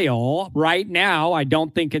mile right now, I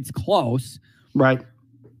don't think it's close. Right.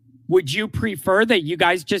 Would you prefer that you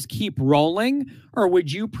guys just keep rolling, or would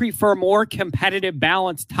you prefer more competitive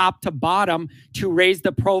balance top to bottom to raise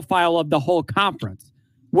the profile of the whole conference?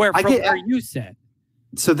 Where you sit?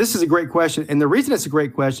 So this is a great question. And the reason it's a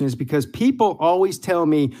great question is because people always tell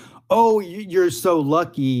me, oh, you're so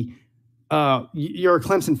lucky. You're a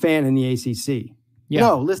Clemson fan in the ACC. Yeah.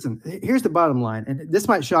 No, listen, here's the bottom line. And this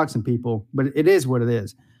might shock some people, but it is what it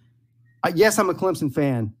is. Yes, I'm a Clemson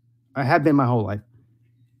fan. I have been my whole life.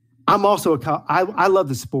 I'm also I love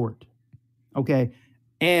the sport. Okay.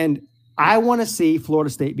 And I want to see Florida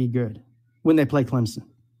State be good when they play Clemson.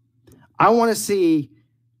 I want to see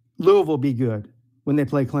Louisville be good when they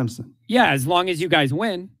play Clemson. Yeah, as long as you guys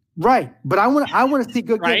win. Right. But I want to see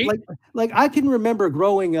good games. Like I can remember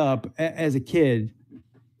growing up as a kid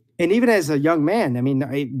and even as a young man. I mean,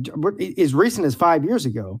 as recent as 5 years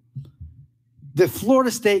ago, the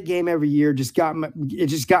Florida State game every year just got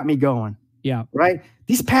me going. Yeah. Right.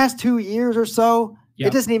 These past 2 years or so,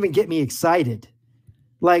 it doesn't even get me excited.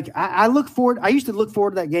 Like I used to look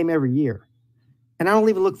forward to that game every year, and I don't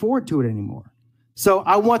even look forward to it anymore. So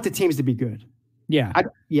I want the teams to be good. Yeah.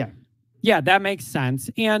 Yeah, that makes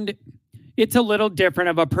sense. And it's a little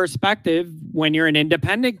different of a perspective when you're an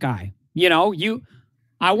independent guy. You know,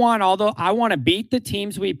 I want to beat the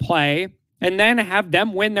teams we play and then have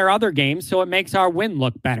them win their other games so it makes our win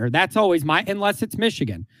look better. That's always unless it's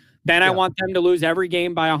Michigan. Then I want them to lose every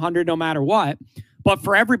game by 100 no matter what. But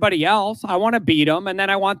for everybody else, I want to beat them, and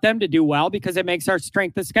then I want them to do well because it makes our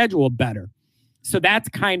strength of schedule better. So that's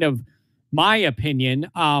kind of my opinion.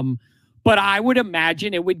 But I would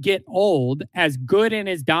imagine it would get old, as good and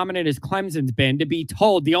as dominant as Clemson's been, to be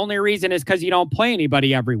told the only reason is because you don't play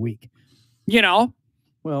anybody every week. You know?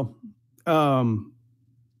 Well,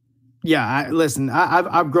 listen,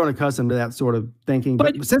 I've grown accustomed to that sort of thinking.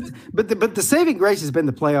 But the saving grace has been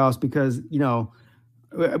the playoffs because, you know,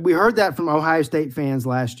 we heard that from Ohio State fans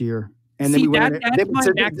last year. And then my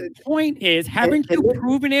next point is, haven't you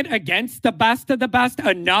proven it against the best of the best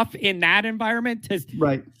enough in that environment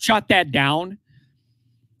to shut that down?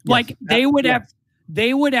 Like they would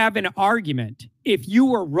have an argument if you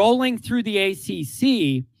were rolling through the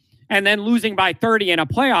ACC and then losing by 30 in a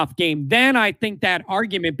playoff game. Then I think that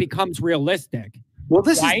argument becomes realistic. Well,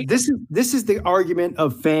 this is the argument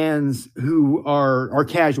of fans who are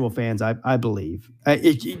casual fans. I believe I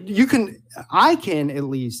can at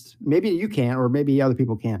least, maybe you can, or maybe other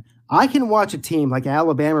people can. I can watch a team like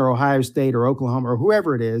Alabama or Ohio State or Oklahoma or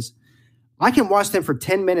whoever it is. I can watch them for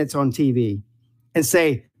 10 minutes on TV and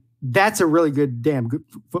say, that's a really damn good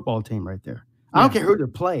football team right there. I don't care who they're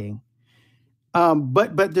playing.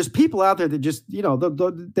 But there's people out there that just, they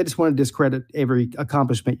just want to discredit every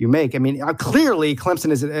accomplishment you make. I mean, clearly Clemson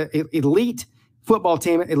is an elite football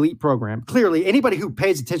team, elite program. Clearly, anybody who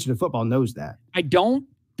pays attention to football knows that. I don't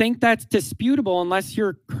think that's disputable unless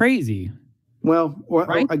you're crazy. Well,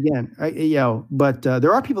 right? Again, but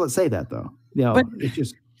there are people that say that though. But it's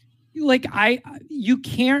just like you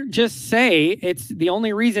can't just say it's the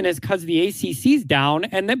only reason is because the ACC's down,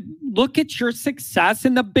 and then look at your success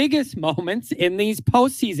in the biggest moments in these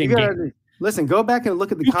postseason games. Listen, go back and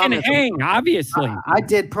look at the comments. Obviously. I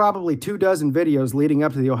did probably 24 videos leading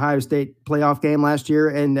up to the Ohio State playoff game last year,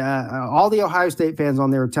 and all the Ohio State fans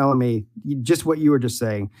on there are telling me just what you were just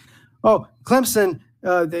saying. Oh, Clemson.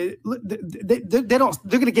 They're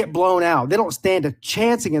going to get blown out. They don't stand a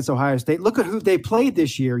chance against Ohio State. Look at who they played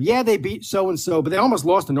this year. Yeah, they beat so-and-so, but they almost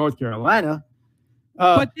lost to North Carolina.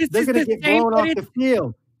 But they're going to get blown off the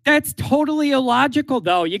field. That's totally illogical,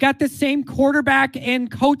 though. You got the same quarterback and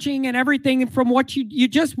coaching and everything from what you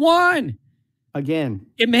just won. Again,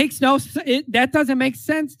 it makes that doesn't make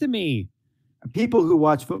sense to me. People who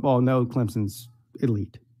watch football know Clemson's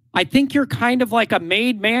elite. I think you're kind of like a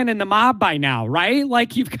made man in the mob by now, right?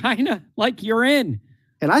 Like you've kind of like you're in.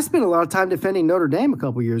 And I spent a lot of time defending Notre Dame a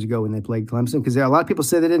couple years ago when they played Clemson because a lot of people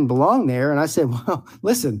said they didn't belong there. And I said, well,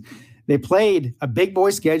 listen, they played a big boy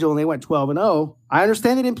schedule and they went 12-0. I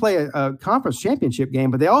understand they didn't play a conference championship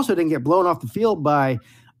game, but they also didn't get blown off the field by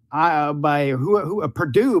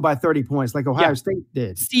Purdue by 30 points like Ohio State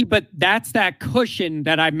did. See, but that's that cushion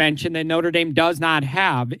that I mentioned that Notre Dame does not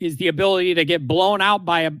have is the ability to get blown out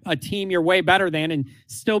by a team you're way better than and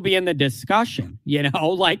still be in the discussion,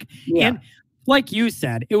 and like you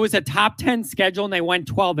said, it was a top 10 schedule and they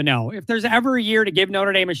went 12-0. If there's ever a year to give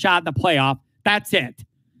Notre Dame a shot in the playoff, that's it.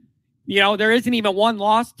 There isn't even one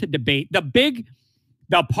loss to debate.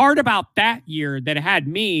 The part about that year that had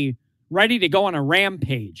me ready to go on a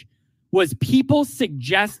rampage was people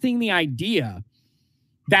suggesting the idea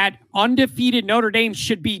that undefeated Notre Dame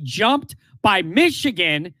should be jumped by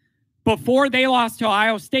Michigan before they lost to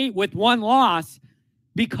Ohio State with one loss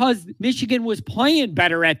because Michigan was playing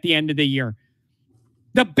better at the end of the year.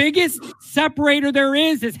 The biggest separator there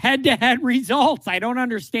is head-to-head results. I don't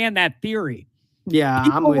understand that theory. Yeah,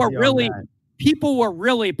 people were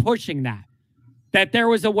really pushing that there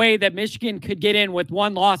was a way that Michigan could get in with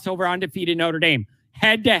one loss over undefeated Notre Dame.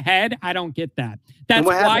 Head-to-head, I don't get that. That's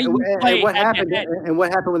why you play head-to-head. And what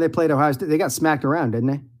happened when they played Ohio State? They got smacked around, didn't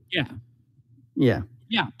they? Yeah.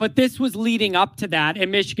 Yeah, but this was leading up to that,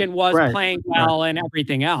 and Michigan was playing well and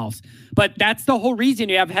everything else. But that's the whole reason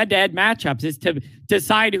you have head-to-head matchups is to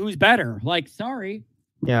decide who's better. Like, sorry.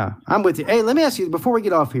 Yeah, I'm with you. Hey, let me ask you, before we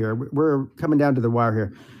get off here, we're coming down to the wire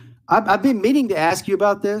here. I've been meaning to ask you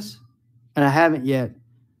about this, and I haven't yet.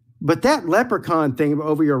 But that leprechaun thing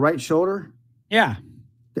over your right shoulder? Yeah.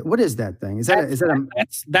 What is that thing?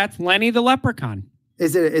 That's Lenny the leprechaun.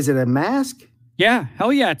 Is it a mask? Yeah,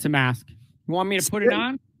 hell yeah, it's a mask. You want me to put it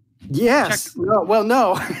on? Yes.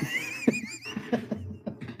 No.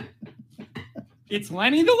 It's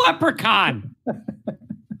Lenny the leprechaun.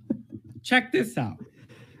 Check this out.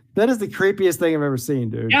 That is the creepiest thing I've ever seen,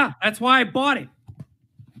 dude. Yeah, that's why I bought it.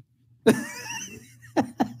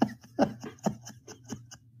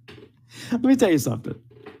 Let me tell you something.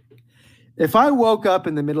 If I woke up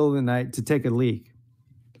in the middle of the night to take a leak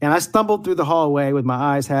and I stumbled through the hallway with my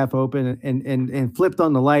eyes half open and flipped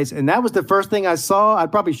on the lights, and that was the first thing I saw,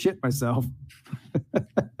 I'd probably shit myself.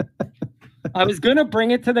 I was going to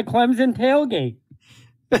bring it to the Clemson tailgate.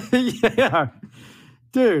 Yeah.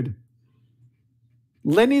 Dude.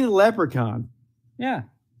 Lenny the leprechaun. Yeah.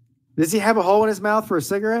 Does he have a hole in his mouth for a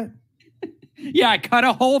cigarette? Yeah, I cut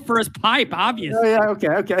a hole for his pipe, obviously. Oh,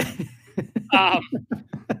 yeah, okay.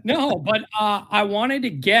 No, but I wanted to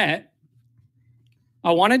get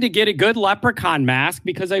a good leprechaun mask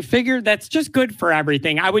because I figured that's just good for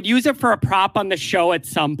everything. I would use it for a prop on the show at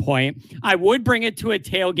some point. I would bring it to a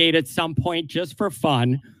tailgate at some point just for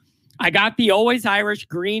fun. I got the Always Irish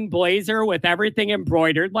green blazer with everything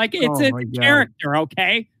embroidered. Like it's a character,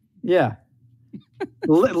 okay? Yeah.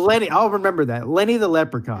 Lenny, I'll remember that. Lenny the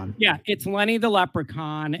Leprechaun. Yeah, it's Lenny the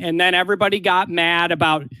Leprechaun. And then everybody got mad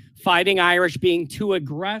about Fighting Irish being too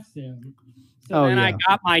aggressive. So then I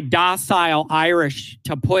got my docile Irish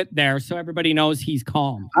to put there so everybody knows he's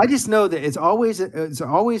calm. I just know that it's always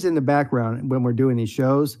in the background when we're doing these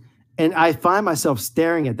shows. And I find myself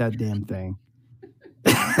staring at that damn thing.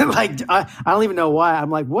 Like, I don't even know why. I'm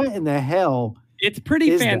like, what in the hell? It's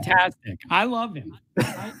pretty fantastic. I love him.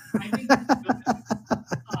 I think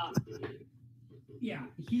yeah,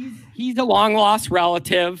 he's a long lost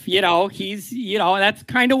relative. You know, that's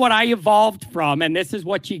kind of what I evolved from, and this is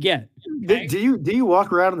what you get. Okay? Do you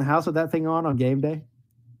walk around in the house with that thing on game day?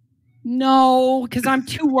 No, because I'm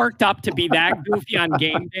too worked up to be that goofy on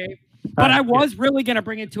game day. But I was really going to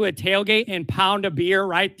bring it to a tailgate and pound a beer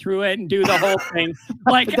right through it and do the whole thing.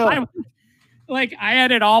 I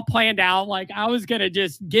had it all planned out. Like I was going to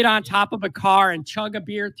just get on top of a car and chug a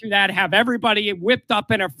beer through that, have everybody whipped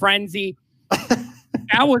up in a frenzy.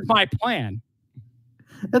 That was my plan.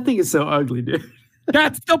 That thing is so ugly, dude.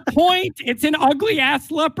 That's the point. It's an ugly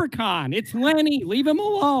ass leprechaun. It's Lenny. Leave him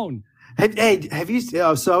alone. Hey, have you?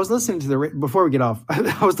 So I was listening to before we get off.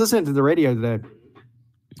 I was listening to the radio today.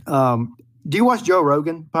 Do you watch Joe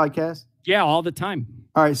Rogan podcast? Yeah, all the time.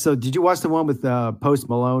 All right. So did you watch the one with Post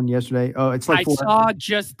Malone yesterday? Oh, it's like I saw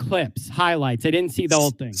just clips, highlights. I didn't see the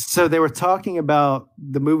whole thing. So they were talking about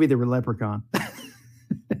the movie The Leprechaun.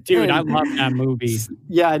 Dude, I love that movie.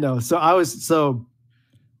 Yeah, I know. So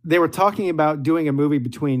they were talking about doing a movie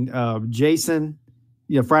between Jason,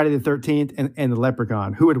 Friday the 13th and the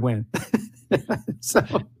Leprechaun. Who would win? So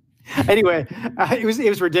anyway, it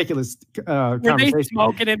was ridiculous. Were they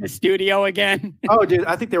smoking in the studio again? Oh, dude,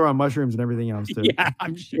 I think they were on mushrooms and everything else too. Yeah,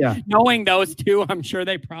 I'm sure. Yeah. Knowing those two, I'm sure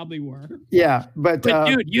they probably were. Yeah, but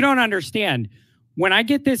dude, you don't understand. When I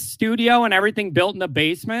get this studio and everything built in the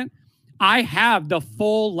basement, I have the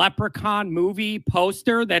full Leprechaun movie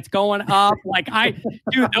poster that's going up.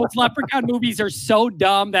 Dude, those Leprechaun movies are so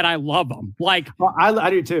dumb that I love them. I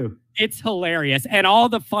do too. It's hilarious. And all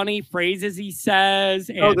the funny phrases he says.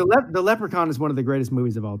 And the Leprechaun is one of the greatest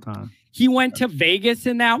movies of all time. He went to Vegas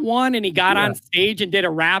in that one and he got on stage and did a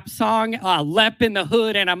rap song, Lep in the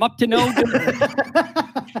Hood, and I'm up to no good.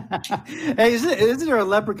 Hey, isn't there a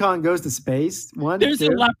Leprechaun Goes to Space one? There's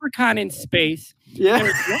a Leprechaun in space.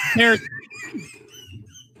 Yeah.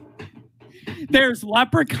 There's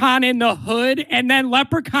Leprechaun in the Hood, and then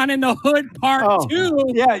Leprechaun in the Hood Part 2.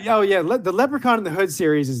 Yeah. Oh, yeah. The Leprechaun in the Hood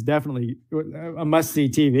series is definitely a must-see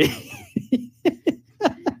TV.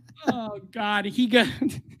 Oh, God.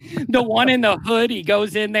 The one in the hood, he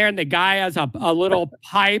goes in there, and the guy has a little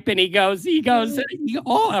pipe, and he goes,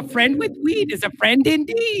 oh, a friend with weed is a friend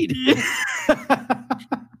indeed.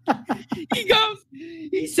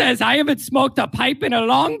 He says, I haven't smoked a pipe in a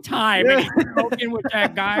long time. And he's smoking with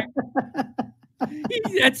that guy.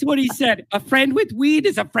 That's what he said. A friend with weed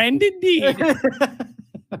is a friend indeed.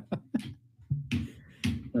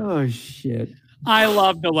 Oh, shit. I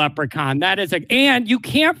love the Leprechaun. And you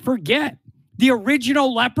can't forget, the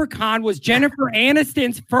original Leprechaun was Jennifer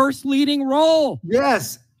Aniston's first leading role.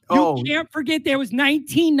 Yes. You can't forget there was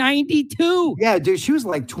 1992. Yeah, dude, she was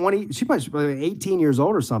like 20. She was like 18 years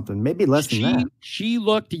old or something, maybe less than that. She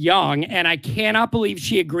looked young, and I cannot believe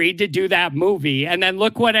she agreed to do that movie. And then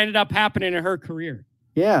look what ended up happening in her career.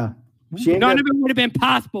 Yeah. None of it would have been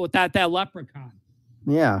possible without that Leprechaun.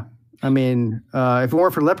 Yeah. I mean, if it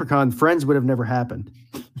weren't for Leprechaun, Friends would have never happened.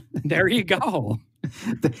 There you go.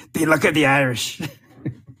 They look at the Irish.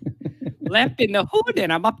 Left in the hood,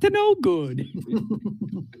 and I'm up to no good.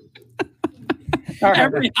 Right.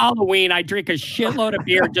 Every Halloween, I drink a shitload of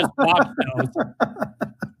beer, just watch those.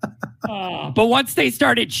 But once they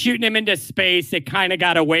started shooting him into space, it kind of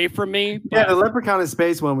got away from me. Yeah, the Leprechaun in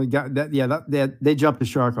Space one, we got that. Yeah, they jumped the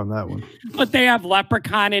shark on that one. But they have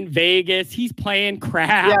Leprechaun in Vegas. He's playing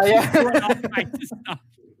craps. Yeah. Doing all kinds of stuff.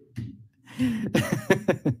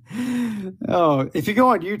 Oh, if you go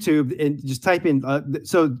on YouTube and just type in,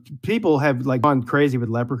 so people have gone crazy with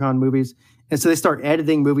Leprechaun movies, and so they start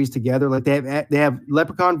editing movies together. Like they have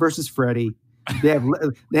Leprechaun versus Freddy, they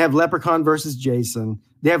have Leprechaun versus Jason,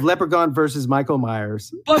 they have Leprechaun versus Michael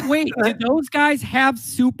Myers. But wait, do those guys have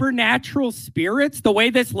supernatural spirits? The way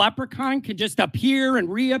this Leprechaun can just appear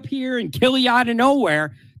and reappear and kill you out of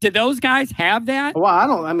nowhere. Do those guys have that? Well, I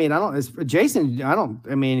don't. It's Jason.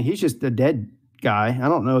 He's just a dead guy. I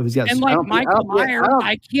don't know if he's got. And Michael Myers,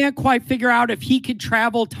 I can't quite figure out if he could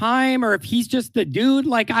travel time or if he's just the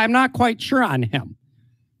dude. I'm not quite sure on him.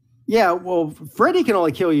 Yeah, well, Freddy can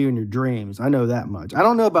only kill you in your dreams. I know that much. I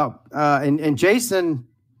don't know about and Jason.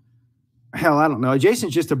 Hell, I don't know.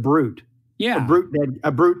 Jason's just a brute. Yeah,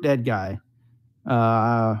 a brute dead guy.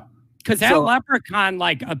 Because that leprechaun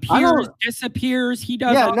like appears, disappears. He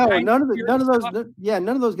does. Yeah,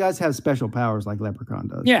 none of those guys have special powers like Leprechaun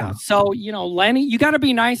does. Yeah, no. so Lenny, you got to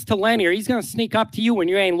be nice to Lenny, or he's gonna sneak up to you when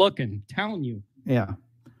you ain't looking. I'm telling you. Yeah,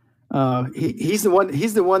 he's the one.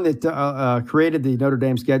 He's the one that created the Notre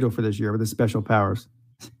Dame schedule for this year with his special powers.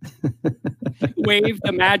 Wave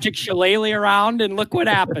the magic shillelagh around and look what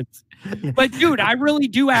happens. But dude, I really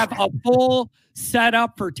do have a full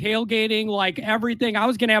setup for tailgating, like everything. I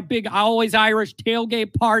was gonna have big Always Irish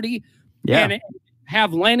tailgate party, and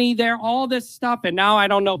have Lenny there, all this stuff, and now I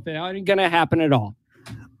don't know if it's gonna happen at all.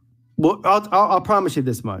 Well, I'll promise you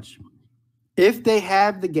this much: if they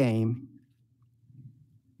have the game,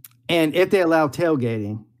 and if they allow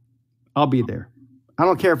tailgating, I'll be there. I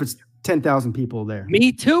don't care if it's 10,000 people there.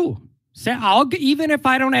 Me too. So even if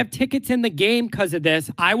I don't have tickets in the game because of this,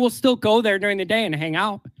 I will still go there during the day and hang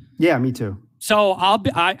out. Yeah, me too. So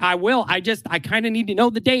I will. I kind of need to know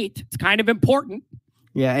the date. It's kind of important.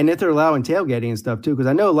 Yeah, and if they're allowing tailgating and stuff too, because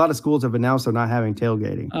I know a lot of schools have announced they're not having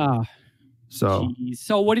tailgating.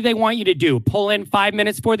 So what do they want you to do? Pull in 5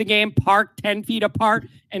 minutes for the game, park 10 feet apart,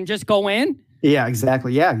 and just go in? Yeah,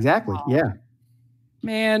 exactly. Yeah, exactly. Yeah.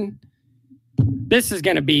 Man, this is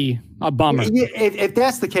going to be a bummer. If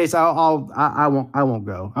that's the case, I won't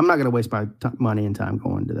go. I'm not going to waste my money and time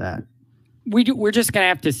going to that. We're just going to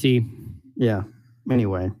have to see. Yeah.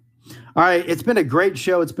 Anyway. All right. It's been a great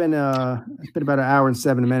show. It's been about an hour and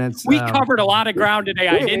 7 minutes. We covered a lot of ground today.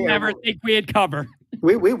 I didn't ever think we'd cover.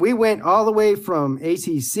 We went all the way from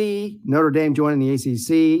ACC, Notre Dame joining the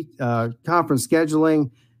ACC, conference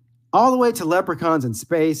scheduling, all the way to leprechauns in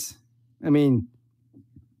space. I mean,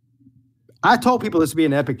 I told people this would be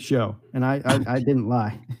an epic show, and I didn't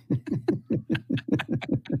lie.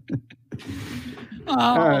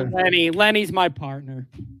 Lenny's my partner.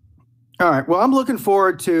 All right. Well, I'm looking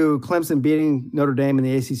forward to Clemson beating Notre Dame in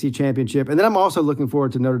the ACC championship, and then I'm also looking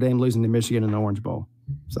forward to Notre Dame losing to Michigan in the Orange Bowl.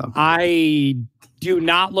 So I do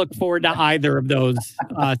not look forward to either of those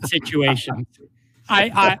situations.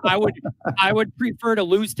 I would prefer to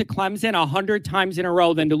lose to Clemson 100 times in a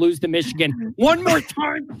row than to lose to Michigan one more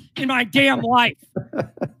time in my damn life.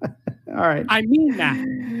 All right. I mean that.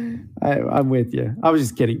 I'm with you. I was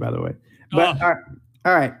just kidding, by the way. But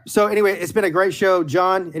all right. So anyway, it's been a great show.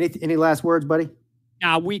 John, any last words, buddy?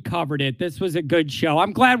 Nah, we covered it. This was a good show.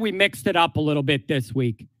 I'm glad we mixed it up a little bit this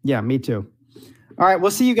week. Yeah, me too. All right. We'll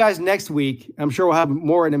see you guys next week. I'm sure we'll have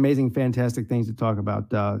more and amazing, fantastic things to talk about.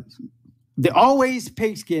 The Always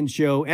Pigskin Show.